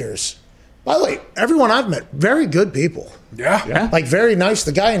piss takers By the way, everyone I've met, very good people. Yeah. Like, very nice.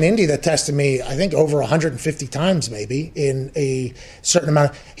 The guy in Indy that tested me, I think, over 150 times maybe in a certain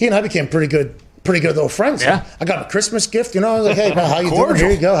amount. He and I became pretty good little friends. Yeah. I got him a Christmas gift, I was like, hey, pal, how you doing?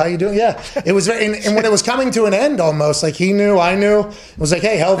 Here you go. How you doing? Yeah. It was very, and when it was coming to an end almost, like he knew, I knew, it was like,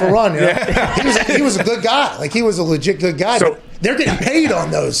 hey, hell of a run. He was a good guy. Like, he was a legit good guy. So, but they're getting paid on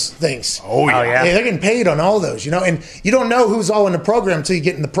those things. Oh, yeah. Yeah, they're getting paid on all those, and you don't know who's all in the program until you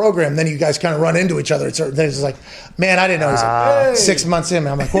get in the program. Then you guys kind of run into each other at certain things. It's like, man, I didn't know. He's like, hey. 6 months in,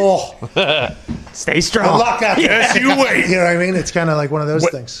 I'm like, oh. Stay strong. Good luck out there. Yes, you wait. You know what I mean? It's kind of like one of those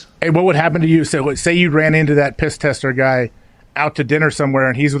things. Hey, what would happen to you? So, say you ran into that piss tester guy out to dinner somewhere,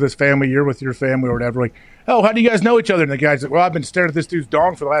 and he's with his family, you're with your family or whatever. Like, oh, how do you guys know each other? And the guy's like, well, I've been staring at this dude's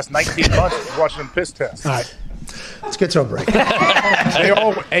dong for the last 19 months watching him piss test. All right. Let's get to a break.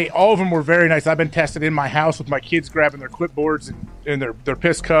 All of them were very nice. I've been tested in my house with my kids grabbing their clipboards and their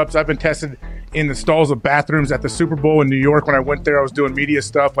piss cups. I've been tested in the stalls of bathrooms at the Super Bowl in New York. When I went there, I was doing media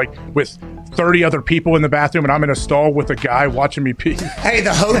stuff like with 30 other people in the bathroom, and I'm in a stall with a guy watching me pee. Hey,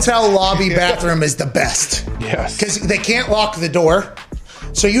 the hotel lobby bathroom is the best. Yes. Because they can't lock the door.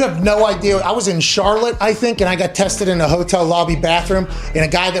 So you have no idea. I was in Charlotte, I think, and I got tested in a hotel lobby bathroom, and a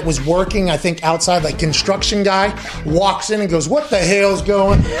guy that was working, I think, outside, like construction guy, walks in and goes, what the hell's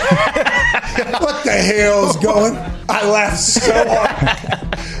going? What the hell's going? I laughed so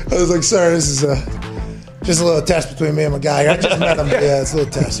hard. I was like, sir, this is just a little test between me and my guy. I just met him. Yeah, it's a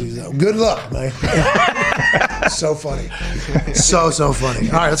little test. He's like, good luck, man. So funny. So funny.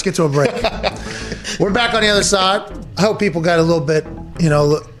 All right, let's get to a break. We're back on the other side. I hope people got a little bit,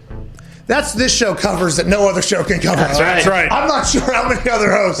 that's this show covers that no other show can cover. That's right. I'm not sure how many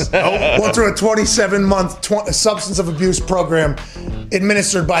other hosts went through a 27-month substance of abuse program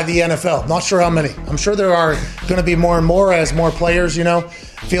administered by the NFL. Not sure how many. I'm sure there are going to be more and more as more players,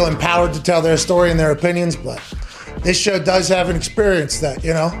 feel empowered to tell their story and their opinions. But this show does have an experience that,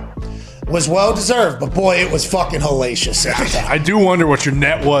 was well-deserved, but boy, it was fucking hellacious at the time. I do wonder what your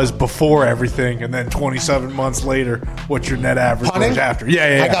net was before everything, and then 27 months later, what your net average was after.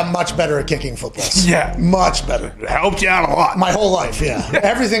 Yeah. I got much better at kicking footballs. Yeah. Much better. It helped you out a lot. My whole life, yeah.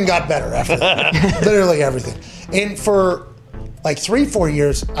 Everything got better after that. Literally everything. And for like 3-4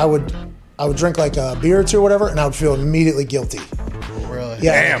 years, I would drink like a beer or two or whatever, and I would feel immediately guilty. Really?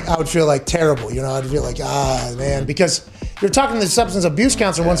 Yeah. Damn. I would feel like terrible, I'd feel like, man, because you're talking to the substance abuse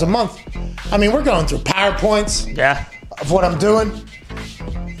counselor once a month. I mean, we're going through PowerPoints of what I'm doing.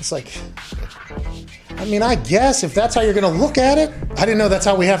 It's like, I guess if that's how you're going to look at it, I didn't know that's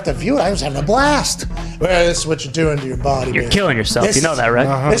how we have to view it. I was having a blast. Well, this is what you're doing to your body. You're killing yourself. You know that,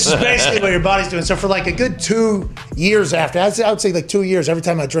 right? This is basically what your body's doing. So for like a good 2 years after, I would say like 2 years, every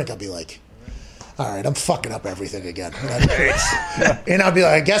time I drink, I'd be like, all right, I'm fucking up everything again. And I'll be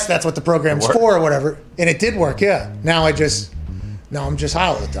like, I guess that's what the program's for or whatever. And it did work, yeah. Now I'm just high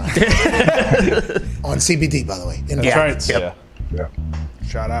all the time. On CBD, by the way. That's right. Yep. Yeah.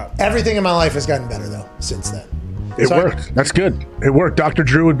 Shout out. Everything in my life has gotten better, though, since then. It worked. That's good. It worked. Dr.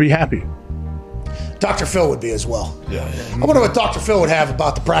 Drew would be happy. Dr. Phil would be as well. Yeah. I wonder what Dr. Phil would have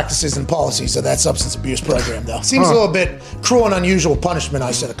about the practices and policies of that substance abuse program, though. Seems a little bit cruel and unusual punishment, I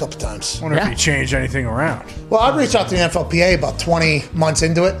said a couple times. I wonder if he changed anything around. Well, I reached out to the NFLPA about 20 months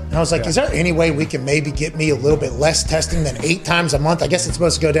into it, and I was like, is there any way we can maybe get me a little bit less testing than 8 times a month? I guess it's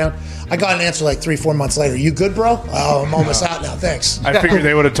supposed to go down. I got an answer like 3-4 months later. You good, bro? Oh, I'm almost out now. Thanks. I figured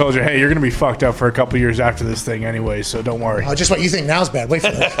they would have told you, hey, you're going to be fucked up for a couple years after this thing anyway, so don't worry. Oh, just what you think now is bad. Wait for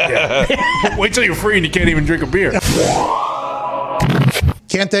that. Wait till you're free and you can't even drink a beer.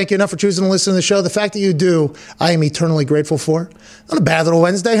 Can't thank you enough for choosing to listen to the show. The fact that you do, I am eternally grateful for. Not a bad little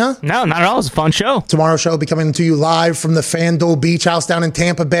Wednesday, huh? No, not at all. It's a fun show. Tomorrow's show will be coming to you live from the FanDuel Beach House down in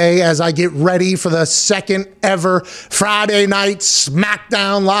Tampa Bay as I get ready for the second ever Friday night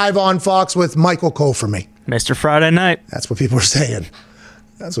SmackDown live on Fox with Michael Cole for me. Mr. Friday Night. That's what people are saying.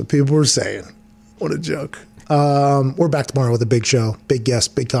 What a joke. We're back tomorrow with a big show, big guests,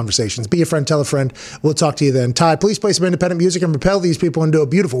 big conversations. Be a friend, tell a friend. We'll talk to you then. Ty, please play some independent music and propel these people into a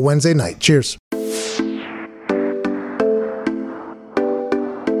beautiful Wednesday night. Cheers.